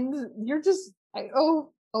 and you're just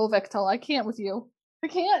Vectel, I can't with you. I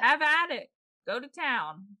can't. Have at it. Go to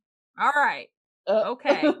town. All right.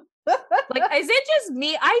 Okay. Like, is it just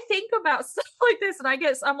me? I think about stuff like this, and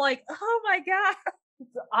I'm like, oh my god.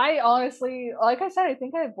 I honestly, like I said, I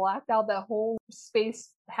think I blacked out that whole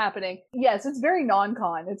space happening. Yes, it's very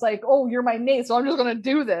non-con. It's like, oh, you're my mate, so I'm just gonna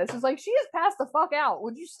do this. It's like, she is passed the fuck out.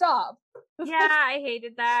 Would you stop? Yeah, I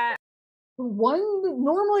hated that. One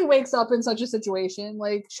normally wakes up in such a situation,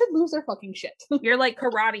 like, should lose their fucking shit. You're like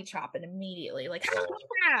karate chopping immediately, like,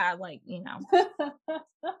 like, you know.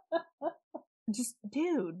 Just,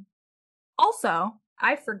 dude. Also,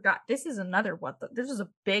 I forgot, this is a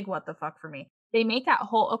big what the fuck for me. They make that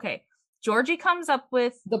whole, okay, Georgie comes up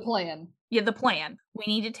with the plan. Yeah, the plan. We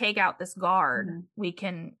need to take out this guard.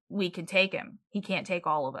 Mm-hmm. We can take him. He can't take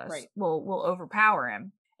all of us. Right. We'll overpower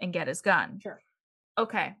him and get his gun. Sure.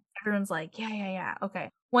 Okay. Everyone's like, yeah. Okay.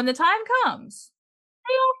 When the time comes,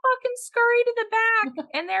 they all fucking scurry to the back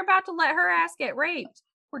and they're about to let her ass get raped.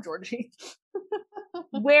 Poor Georgie.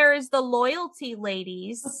 Where is the loyalty,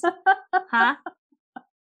 ladies? Huh?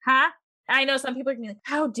 I know some people are going to be like,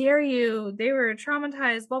 how dare you? They were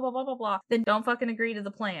traumatized, blah, blah, blah, blah, blah. Then don't fucking agree to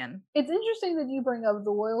the plan. It's interesting that you bring up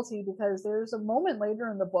the loyalty, because there's a moment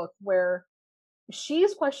later in the book where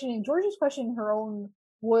Georgie's questioning her own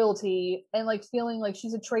loyalty and like feeling like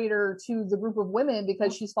she's a traitor to the group of women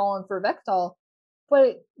because she's fallen for Vectal.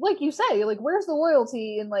 But like you say, like, where's the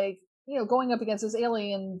loyalty in, like, you know, going up against this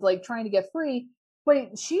alien, like trying to get free?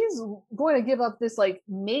 But she's going to give up this like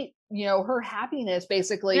mate, you know, her happiness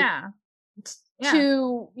basically. Yeah.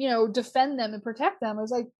 To, you know, defend them and protect them. I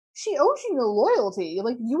was like, she owes you no loyalty.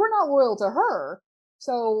 Like, you were not loyal to her.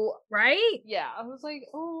 So, right? Yeah, I was like,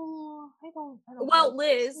 oh, I don't. Well,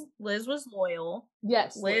 Liz was loyal.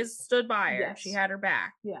 Yes, Liz stood by her. Yes. She had her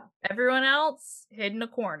back. Yeah. Everyone else hid in a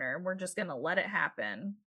corner. We're just gonna let it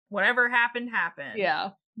happen. Whatever happened. Yeah.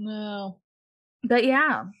 No. But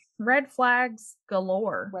yeah, red flags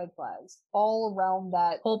galore. Red flags all around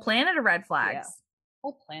that whole planet of red flags. Yeah.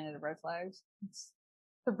 Whole planet of red flags. It's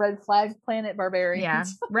the red flag planet barbarians. Yeah.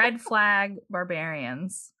 Red flag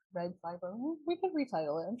barbarians. Red flag. We could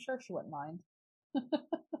retitle it. I'm sure she wouldn't mind.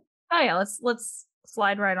 Oh yeah, let's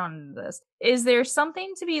slide right on into this. Is there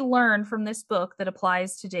something to be learned from this book that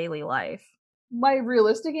applies to daily life? My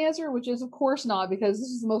realistic answer, which is of course not, because this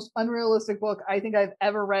is the most unrealistic book I think I've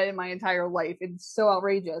ever read in my entire life. It's so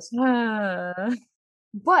outrageous.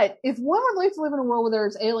 But if one would like to live in a world where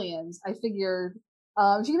there's aliens, I figured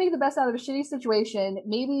if you can make the best out of a shitty situation,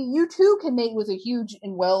 maybe you too can mate with a huge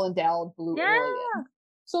and well endowed blue alien.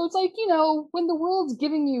 So it's like, when the world's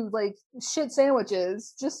giving you like shit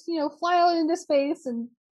sandwiches, just, fly out into space and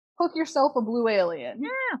hook yourself a blue alien.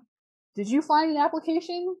 Yeah. Did you find an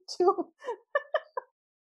application to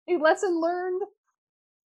a lesson learned?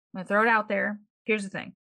 I'm gonna throw it out there. Here's the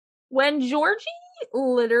thing. When Georgie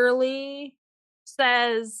literally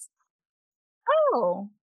says, "Oh,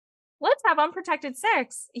 let's have unprotected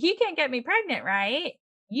sex. He can't get me pregnant, right?"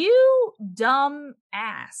 You dumb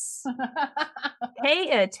ass.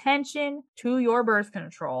 Pay attention to your birth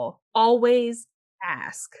control. Always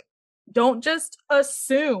ask. Don't just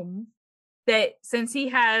assume that since he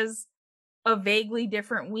has a vaguely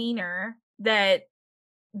different wiener that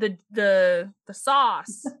the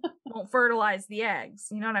sauce won't fertilize the eggs.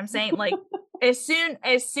 You know what I'm saying? Like as soon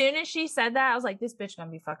as she said that, I was like, this bitch gonna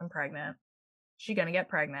be fucking pregnant. She gonna get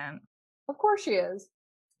pregnant. Of course she is.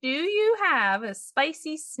 Do you have a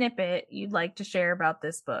spicy snippet you'd like to share about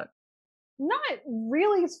this book? Not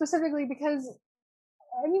really specifically, because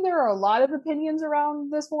there are a lot of opinions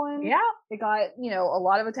around this one. Yeah. It got, a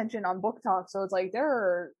lot of attention on Book Talk. So it's like there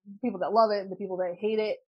are people that love it and the people that hate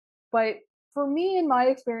it. But for me, in my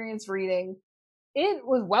experience reading, it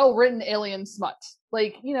was well written alien smut.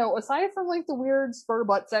 Like, aside from like the weird spur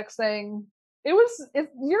butt sex thing, it was, if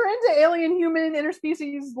you're into alien human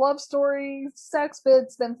interspecies love story sex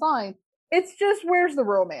bits, then fine. It's just, where's the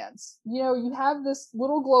romance? You have this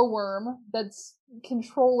little glowworm that's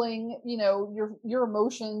controlling, your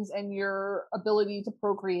emotions and your ability to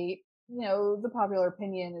procreate. The popular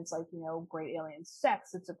opinion, it's like, great alien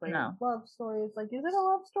sex. It's a great love story. It's like, is it a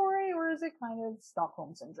love story or is it kind of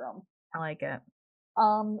Stockholm syndrome? I like it.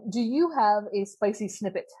 Do you have a spicy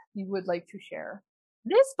snippet you would like to share?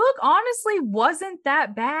 This book honestly wasn't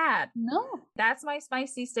that bad. No. That's my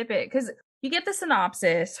spicy snippet, because you get the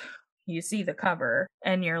synopsis, you see the cover,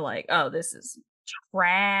 and you're like, oh, this is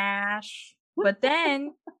trash. But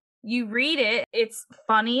then you read it, it's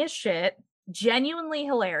funny as shit, genuinely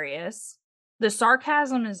hilarious. The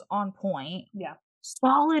sarcasm is on point. Yeah.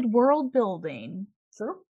 Solid world building.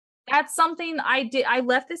 True. That's something I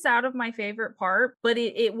left this out of my favorite part, but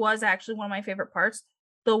it was actually one of my favorite parts.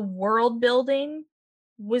 The world building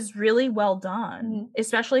was really well done,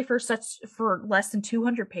 especially for less than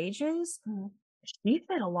 200 pages. She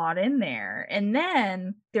fit a lot in there. And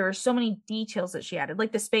then there were so many details that she added,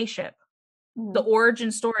 like the spaceship, the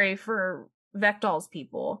origin story for Vektal's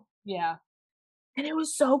people. Yeah. And it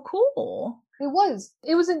was so cool. It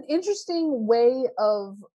was an interesting way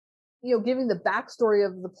of, giving the backstory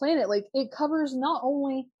of the planet. Like, it covers not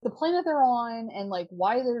only the planet they're on and like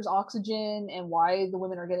why there's oxygen and why the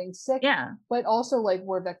women are getting sick, but also like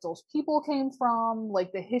where Vektal's people came from,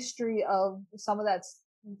 like the history of some of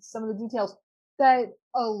the details that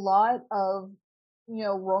a lot of,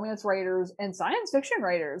 romance writers and science fiction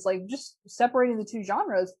writers, like just separating the two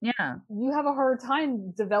genres. Yeah. You have a hard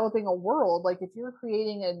time developing a world. Like if you're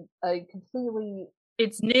creating a completely,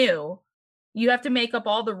 it's new. You have to make up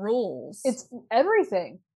all the rules. It's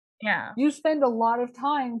everything. Yeah. You spend a lot of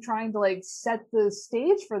time trying to like set the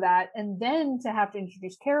stage for that, and then to have to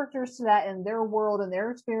introduce characters to that and their world and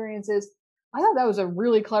their experiences. I thought that was a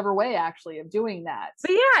really clever way actually of doing that.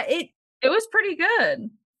 But yeah, it was pretty good.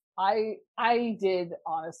 I did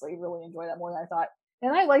honestly really enjoy that more than I thought.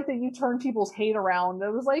 And I like that you turned people's hate around.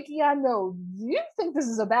 It was like, yeah, no, you think this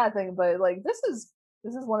is a bad thing, but like this is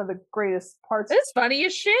one of the greatest parts. It's funny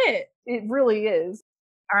as shit. It really is.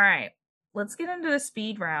 All right, let's get into the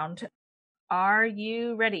speed round. Are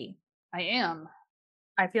you ready? I am.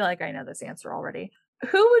 I feel like I know this answer already.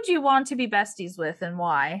 Who would you want to be besties with and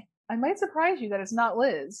why? I might surprise you that it's not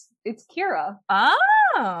Liz. It's Kira.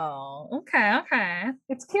 Oh, okay.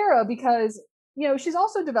 It's Kira because, she's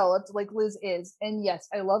also developed like Liz is. And yes,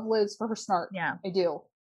 I love Liz for her snark. Yeah. I do.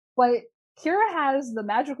 But Kira has the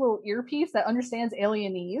magic little earpiece that understands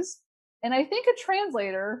alienese. And I think a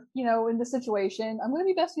translator, in this situation, I'm going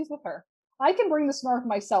to be besties with her. I can bring the snark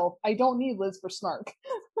myself. I don't need Liz for snark.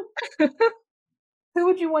 Who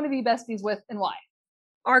would you want to be besties with and why?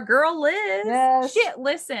 Our girl Liz. Yes. Shit,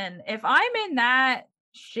 listen, if I'm in that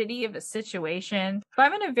shitty of a situation, if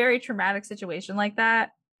I'm in a very traumatic situation like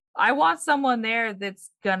that, I want someone there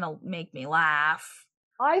that's gonna make me laugh.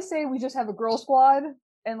 I say we just have a girl squad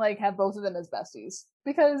and like have both of them as besties,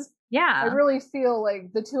 because I Yeah. really feel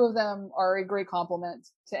like the two of them are a great complement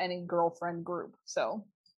to any girlfriend group. So,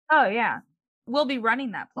 Oh yeah. We'll be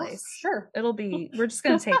running that place. sure. We're just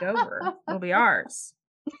going to take over. It'll be ours.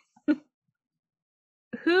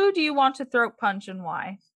 Who do you want to throat punch and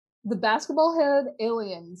why? The basketball head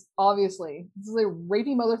aliens, obviously. They're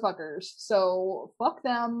rapey motherfuckers. So fuck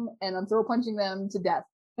them, and I'm throw punching them to death.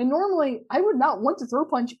 And normally I would not want to throw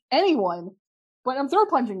punch anyone, but I'm throw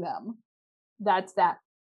punching them. That's that.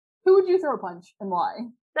 Who would you throw punch and why?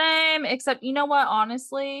 Same, except you know what?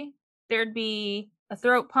 Honestly, there'd be a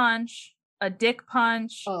throat punch, a dick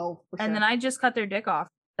punch, Oh, for sure. and then I just cut their dick off.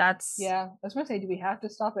 That's Yeah, I was gonna say, do we have to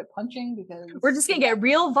stop at punching? Because we're just gonna get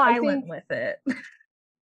real violent with it.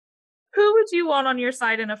 Who would you want on your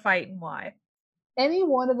side in a fight and why? Any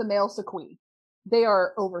one of the male sequoia. They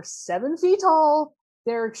are over 7 feet tall.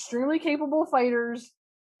 They're extremely capable fighters.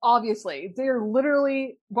 Obviously, they're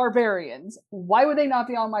literally barbarians. Why would they not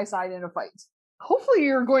be on my side in a fight? Hopefully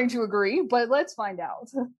you're going to agree, but let's find out.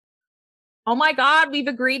 Oh my god, we've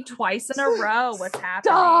agreed twice in a row. What's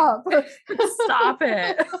happening? Stop! Stop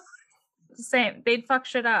it. Same. They'd fuck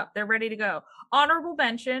shit up. They're ready to go. Honorable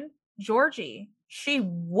mention, Georgie. She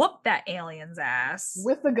whooped that alien's ass.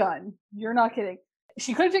 With the gun. You're not kidding.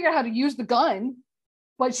 She couldn't figure out how to use the gun,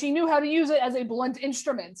 but she knew how to use it as a blunt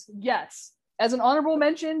instrument. Yes. As an honorable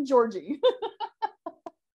mention, Georgie.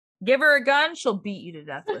 Give her a gun, she'll beat you to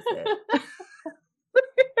death with it.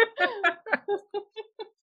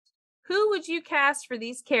 Who would you cast for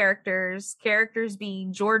these characters? Characters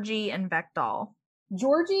being Georgie and Vectol.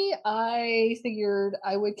 Georgie, I figured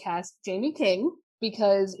I would cast Jamie King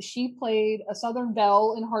because she played a Southern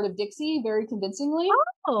belle in Heart of Dixie very convincingly.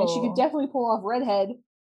 Oh. And she could definitely pull off Redhead.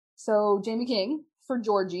 So Jamie King for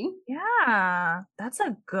Georgie. Yeah, that's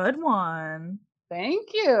a good one. Thank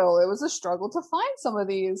you. It was a struggle to find some of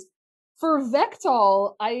these. For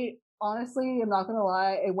Vectol, I honestly am not going to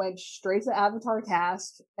lie. I went straight to Avatar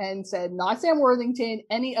cast and said, not Sam Worthington,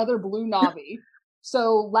 any other blue Navi.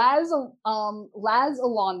 So Laz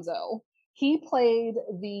Alonso, he played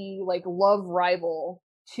the like love rival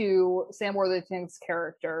to Sam Worthington's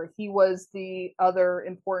character. He was the other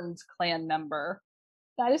important clan member.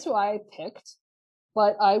 That is who I picked.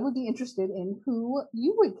 But I would be interested in who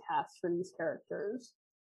you would cast for these characters.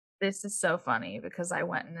 This is so funny because I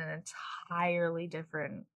went in an entirely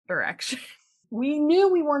different direction. We knew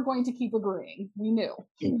we weren't going to keep agreeing. We knew.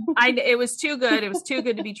 It was too good. It was too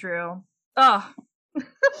good to be true. Oh.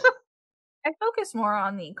 I focus more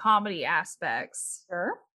on the comedy aspects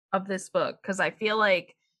of this book because I feel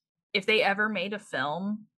like if they ever made a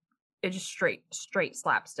film, it's just straight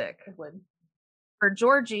slapstick. It would. For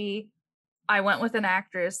Georgie, I went with an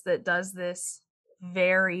actress that does this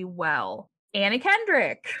very well. Anna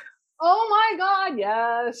Kendrick. Oh my god,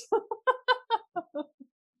 yes.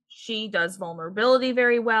 She does vulnerability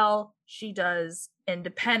very well. She does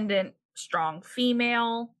independent, strong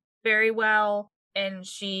female very well. And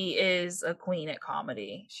she is a queen at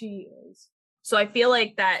comedy. She is. So I feel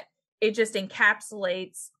like that it just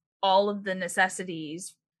encapsulates all of the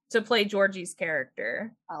necessities to play Georgie's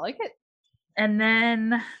character. I like it. And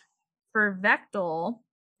then for Vectol,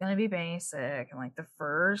 gonna be basic. And like the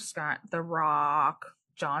first got The Rock,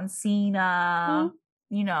 John Cena,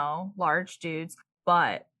 you know, large dudes.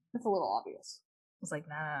 But it's a little obvious. I was like,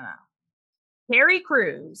 no. Terry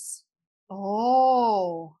Crews.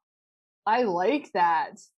 Oh, I like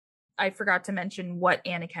that. I forgot to mention what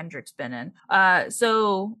Anna Kendrick's been in.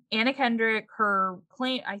 So Anna Kendrick,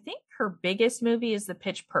 I think her biggest movie is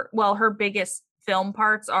her biggest film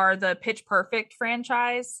parts are the Pitch Perfect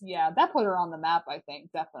franchise. Yeah, that put her on the map, I think,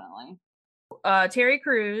 definitely. Terry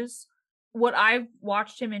Crews, what I've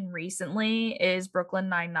watched him in recently is Brooklyn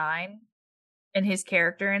Nine-Nine, and his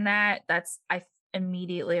character in that, I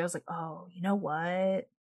was like, oh, you know what?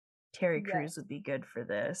 Terry Crews would be good for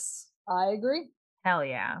this. I agree. Hell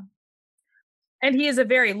yeah. And he is a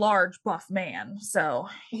very large, buff man, so.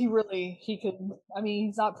 He could, I mean,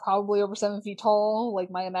 he's not probably over 7 feet tall, like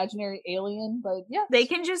my imaginary alien, but yeah. They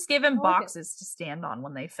can just give him boxes to stand on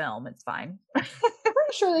when they film. It's fine.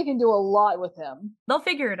 Pretty sure they can do a lot with him. They'll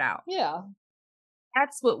figure it out. Yeah.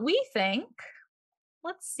 That's what we think.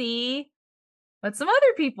 Let's see what some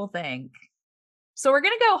other people think. So we're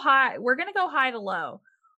going to go high. We're going to go high to low,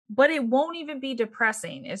 but it won't even be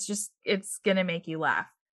depressing. It's going to make you laugh.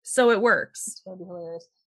 So it works. It's going to be hilarious.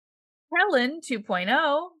 Helen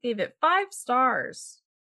 2.0 gave it 5 stars.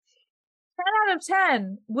 10 out of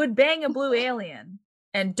 10 would bang a blue alien,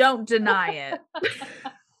 and don't deny it.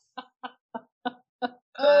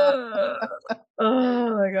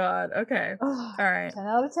 Oh my god. Okay. All right. 10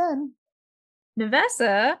 out of 10.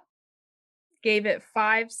 Nevessa gave it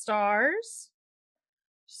 5 stars.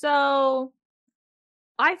 So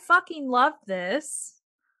I fucking love this.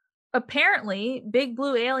 Apparently, big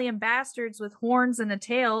blue alien bastards with horns and a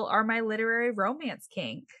tail are my literary romance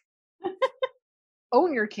kink.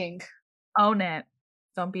 Own your kink. Own it.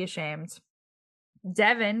 Don't be ashamed.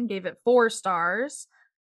 Devin gave it 4 stars.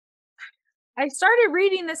 I started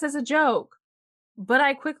reading this as a joke, but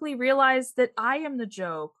I quickly realized that I am the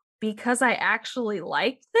joke because I actually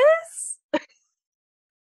liked this.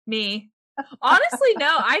 Me. Honestly,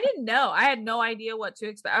 no, I didn't know. I had no idea what to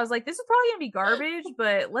expect. I was like, this is probably gonna be garbage,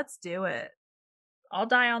 but let's do it. I'll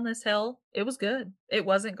die on this hill. It was good. It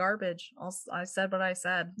wasn't garbage. I said what I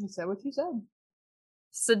said. You said what you said.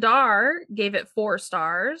 Sadar gave it 4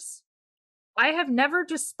 stars. I have never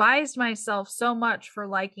despised myself so much for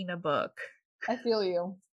liking a book. I feel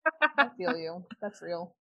you. I feel you. That's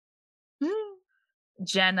real.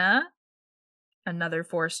 Jenna, another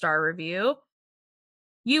 4-star review.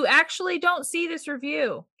 You actually don't see this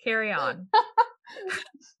review. Carry on.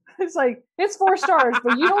 It's like, it's 4 stars,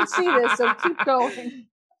 but you don't see this, so keep going.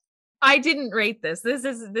 I didn't rate this. This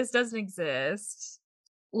doesn't exist.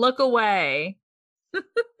 Look away.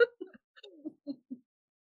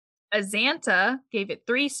 Azanta gave it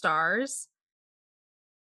 3 stars.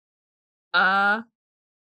 That's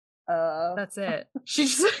it. She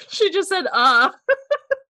just said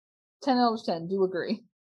 10 out of 10, do agree.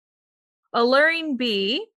 Alluring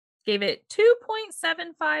Bee gave it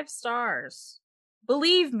 2.75 stars.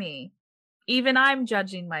 Believe me, even I'm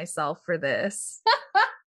judging myself for this.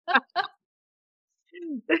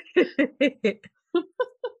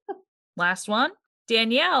 Last one.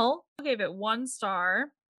 Danielle gave it 1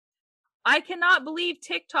 star. I cannot believe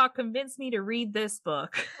TikTok convinced me to read this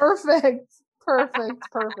book. Perfect. I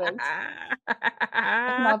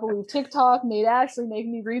cannot believe TikTok made Ashley make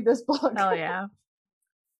me read this book. Hell yeah.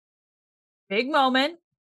 Big moment.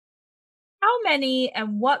 How many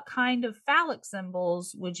and what kind of phallic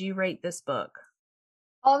symbols would you rate this book?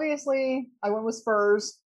 Obviously, I went with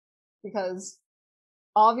spurs because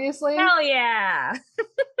obviously. Hell yeah.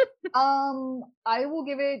 I will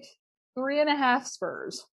give it 3.5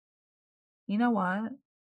 spurs. You know what?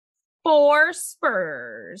 4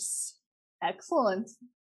 spurs. Excellent.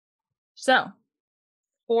 So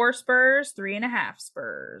 4 spurs, 3.5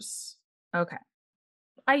 spurs. Okay.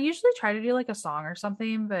 I usually try to do like a song or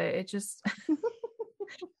something, but it just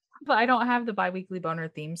but I don't have the bi-weekly boner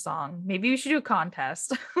theme song. Maybe we should do a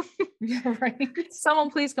contest. Yeah, right.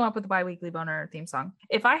 Someone please come up with a bi-weekly boner theme song.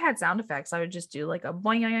 If I had sound effects, I would just do like a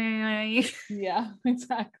boing. Yeah,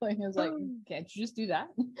 exactly. It's like, can't you just do that?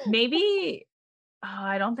 Maybe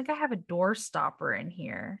I don't think I have a door stopper in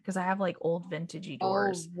here because I have like old vintagey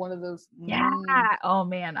doors. Oh, one of those. Yeah. Oh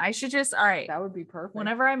man, I should just. All right. That would be perfect.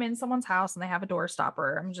 Whenever I'm in someone's house and they have a door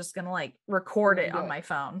stopper, I'm just gonna like record it on my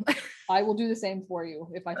phone. I will do the same for you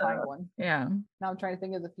if I find one. Yeah. Now I'm trying to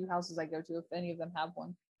think of the few houses I go to if any of them have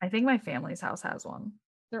one. I think my family's house has one.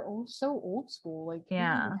 They're all so old school. Like,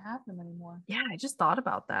 yeah, they don't even have them anymore. Yeah, I just thought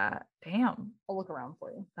about that. Damn. I'll look around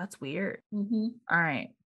for you. That's weird. Mm-hmm. All right.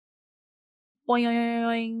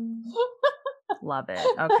 Boing. Love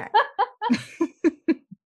it. Okay.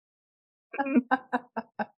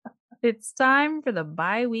 It's time for the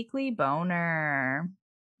bi-weekly boner.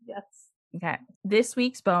 Yes. Okay. This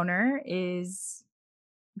week's boner is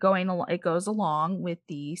it goes along with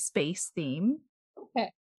the space theme.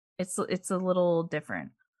 Okay. It's a little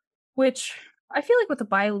different, which I feel like with a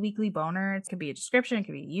bi-weekly boner, it could be a description, it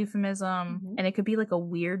could be a euphemism, and it could be like a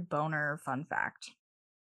weird boner fun fact,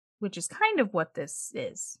 which is kind of what this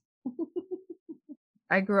is.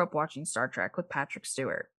 I grew up watching Star Trek with Patrick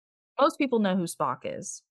Stewart. Most people know who Spock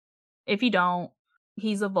is. If you don't,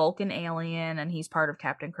 he's a Vulcan alien and he's part of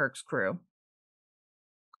Captain Kirk's crew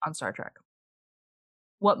on Star Trek.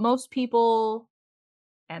 What most people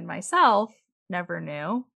and myself never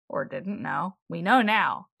knew or didn't know, we know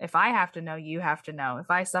now. If I have to know, you have to know.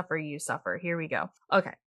 If I suffer, you suffer. Here we go.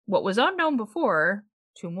 Okay. What was unknown before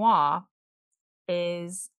to moi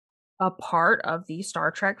is a part of the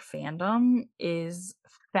Star Trek fandom is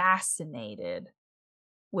fascinated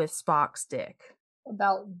with Spock's dick.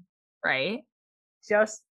 About right?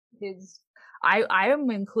 Just his. I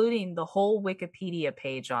am including the whole Wikipedia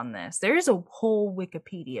page on this. There's a whole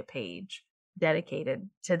Wikipedia page dedicated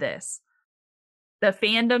to this. The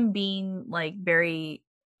fandom being like very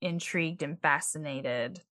intrigued and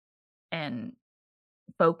fascinated and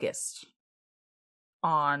focused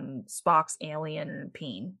on Spock's alien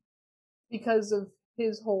peen. Because of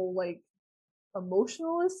his whole like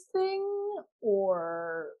emotionalist thing,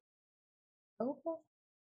 or okay.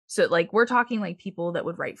 So like we're talking like people that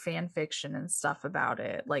would write fan fiction and stuff about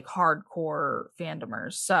it, like hardcore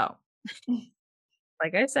fandomers. So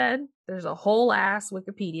like I said, there's a whole ass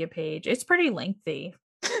Wikipedia page. It's pretty lengthy.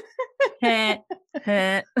 Okay.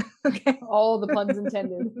 All the puns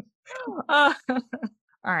intended. All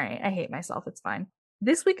right, I hate myself. It's fine.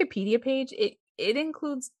 This Wikipedia page, it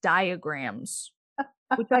includes diagrams,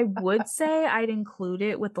 which I would say I'd include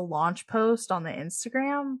it with the launch post on the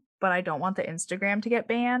Instagram, but I don't want the Instagram to get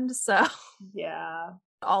banned, so yeah.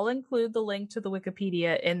 I'll include the link to the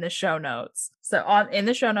Wikipedia in the show notes. So in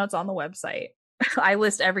the show notes on the website, I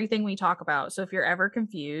list everything we talk about. So if you're ever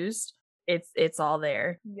confused, it's all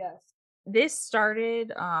there. Yes. This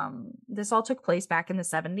all took place back in the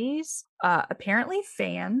 70s. Apparently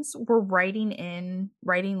fans were writing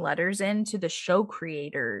letters in to the show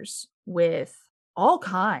creators with all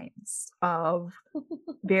kinds of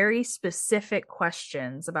very specific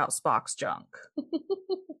questions about Spock's junk.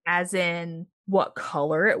 As in what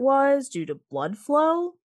color it was due to blood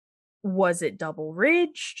flow. Was it double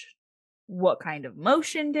ridged? What kind of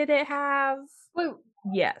motion did it have? Wait.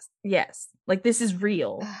 Yes. Like this is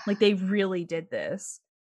real. Like they really did this.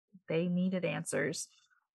 They needed answers.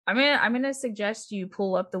 I'm gonna suggest you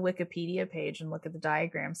pull up the Wikipedia page and look at the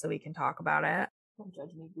diagram so we can talk about it. Don't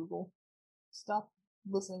judge me, Google. Stop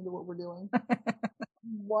listening to what we're doing.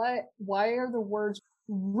 Why are the words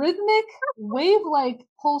rhythmic wave-like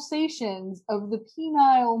pulsations of the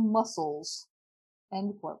penile muscles?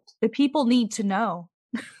 End quote. The people need to know.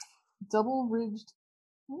 Double ridged.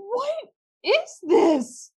 What is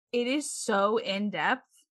this? It is so in-depth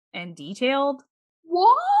and detailed.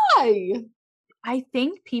 Why? I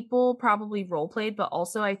think people probably role played, but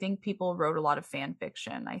also I think people wrote a lot of fan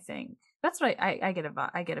fiction. I think that's what I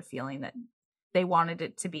get a feeling that they wanted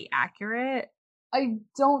it to be accurate. I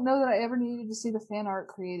don't know that I ever needed to see the fan art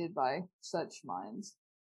created by such minds.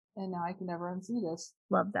 And now I can never unsee this.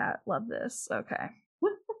 Love that. Love this. Okay.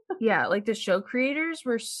 Yeah, like the show creators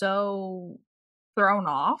were so thrown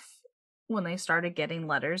off when they started getting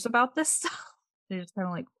letters about this stuff. They're just kind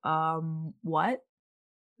of like, what?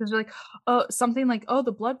 Because they're like, oh, something like, oh,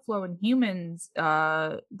 the blood flow in humans,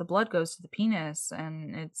 the blood goes to the penis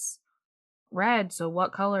and it's red. So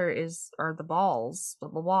what color are the balls? Blah,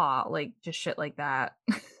 blah, blah. Like just shit like that.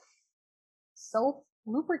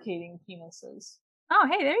 Self-lubricating penises. Oh,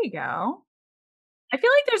 hey, there you go. I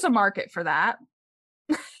feel like there's a market for that.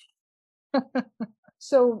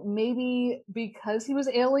 So maybe because he was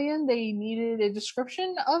alien, they needed a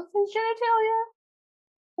description of his genitalia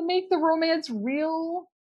to make the romance real.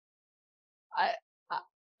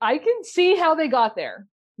 I can see how they got there.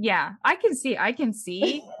 Yeah, I can see.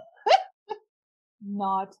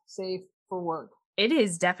 Not safe for work. It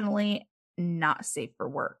is definitely not safe for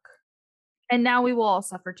work. And now we will all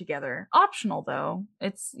suffer together. Optional though.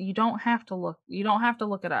 You don't have to look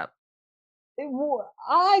it up.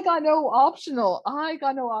 I got no optional.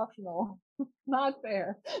 Not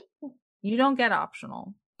fair. You don't get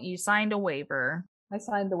optional. You signed a waiver. I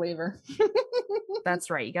signed the waiver.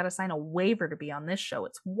 That's right. You got to sign a waiver to be on this show.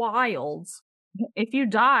 It's wild. If you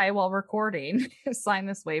die while recording, sign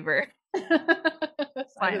this waiver.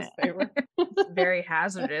 Sign this waiver. It's very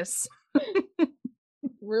hazardous. It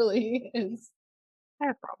really is. I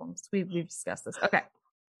have problems. We've discussed this. Okay.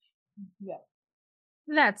 Yeah.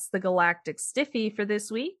 That's the Galactic Stiffy for this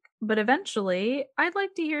week. But eventually, I'd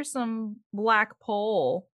like to hear some Black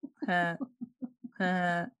Pole. Laugh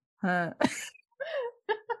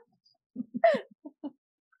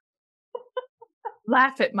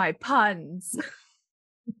at my puns.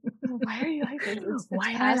 Why are you like this? It's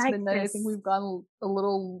Why past I like midnight. this? I think we've gone a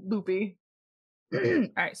little loopy. All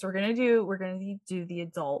right, so we're gonna do the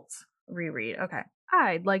adult reread. Okay.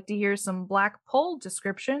 I'd like to hear some Black Pole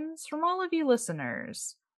descriptions from all of you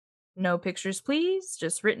listeners. No pictures, please,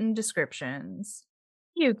 just written descriptions.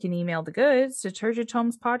 You can email the goods to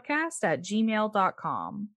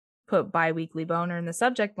turgidhomespodcast@gmail.com. Put biweekly boner in the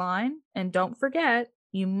subject line, and don't forget,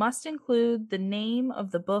 you must include the name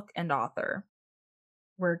of the book and author.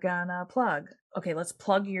 We're gonna plug. Okay, let's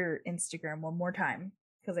plug your Instagram one more time,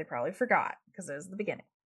 because I probably forgot, because it was the beginning.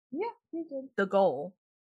 Yeah, you did. The goal.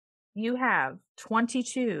 You have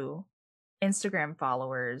 22 Instagram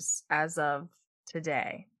followers as of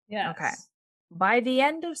today. Yes. Okay. By the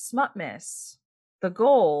end of Smutmas, the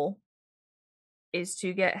goal is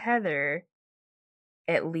to get Heather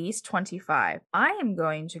at least 25. I am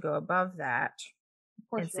going to go above that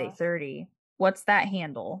and say 30. What's that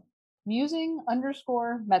handle?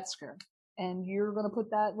 Musing_Metzger. And you're going to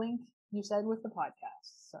put that link you said with the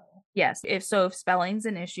podcast. So yes, if spelling's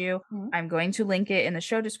an issue, I'm going to link it in the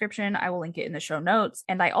show description. I will link it in the show notes.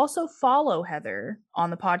 And I also follow Heather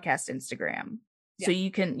on the podcast Instagram. So you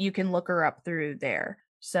can look her up through there.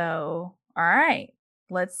 So, all right,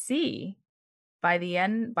 let's see. By the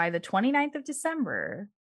 29th of December,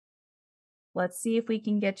 let's see if we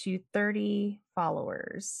can get you 30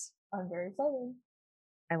 followers. I'm very excited.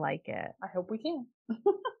 I like it. I hope we can.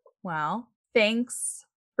 Well, thanks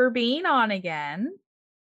for being on again.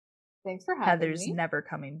 Thanks for having Heather's me. never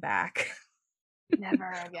coming back.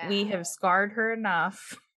 Never again. We have scarred her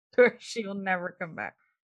enough where she will never come back.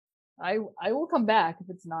 I will come back if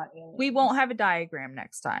it's not aliens. We won't have a diagram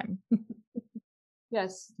next time.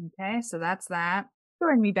 Yes. Okay, so that's that.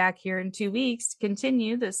 Join me back here in 2 weeks to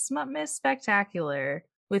continue the Smut Miss Spectacular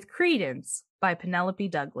with Credence by Penelope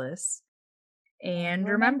Douglas. And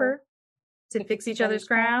remember to fix each other's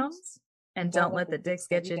crowns and don't let the dicks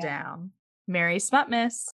get you down. Merry Smut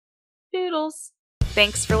Miss. Doodles.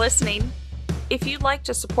 Thanks for listening. If you'd like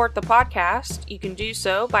to support the podcast, you can do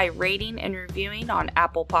so by rating and reviewing on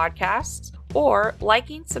Apple Podcasts or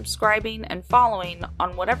liking, subscribing, and following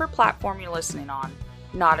on whatever platform you're listening on.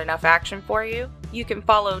 Not enough action for you? You can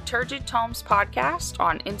follow Turgid Tomes Podcast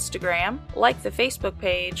on Instagram, like the Facebook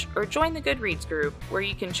page, or join the Goodreads group where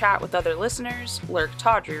you can chat with other listeners, lurk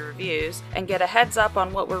tawdry reviews, and get a heads up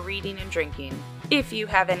on what we're reading and drinking. If you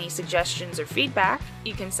have any suggestions or feedback,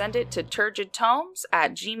 you can send it to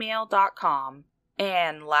turgidtomes@gmail.com.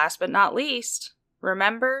 And last but not least,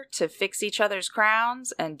 remember to fix each other's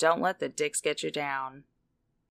crowns and don't let the dicks get you down.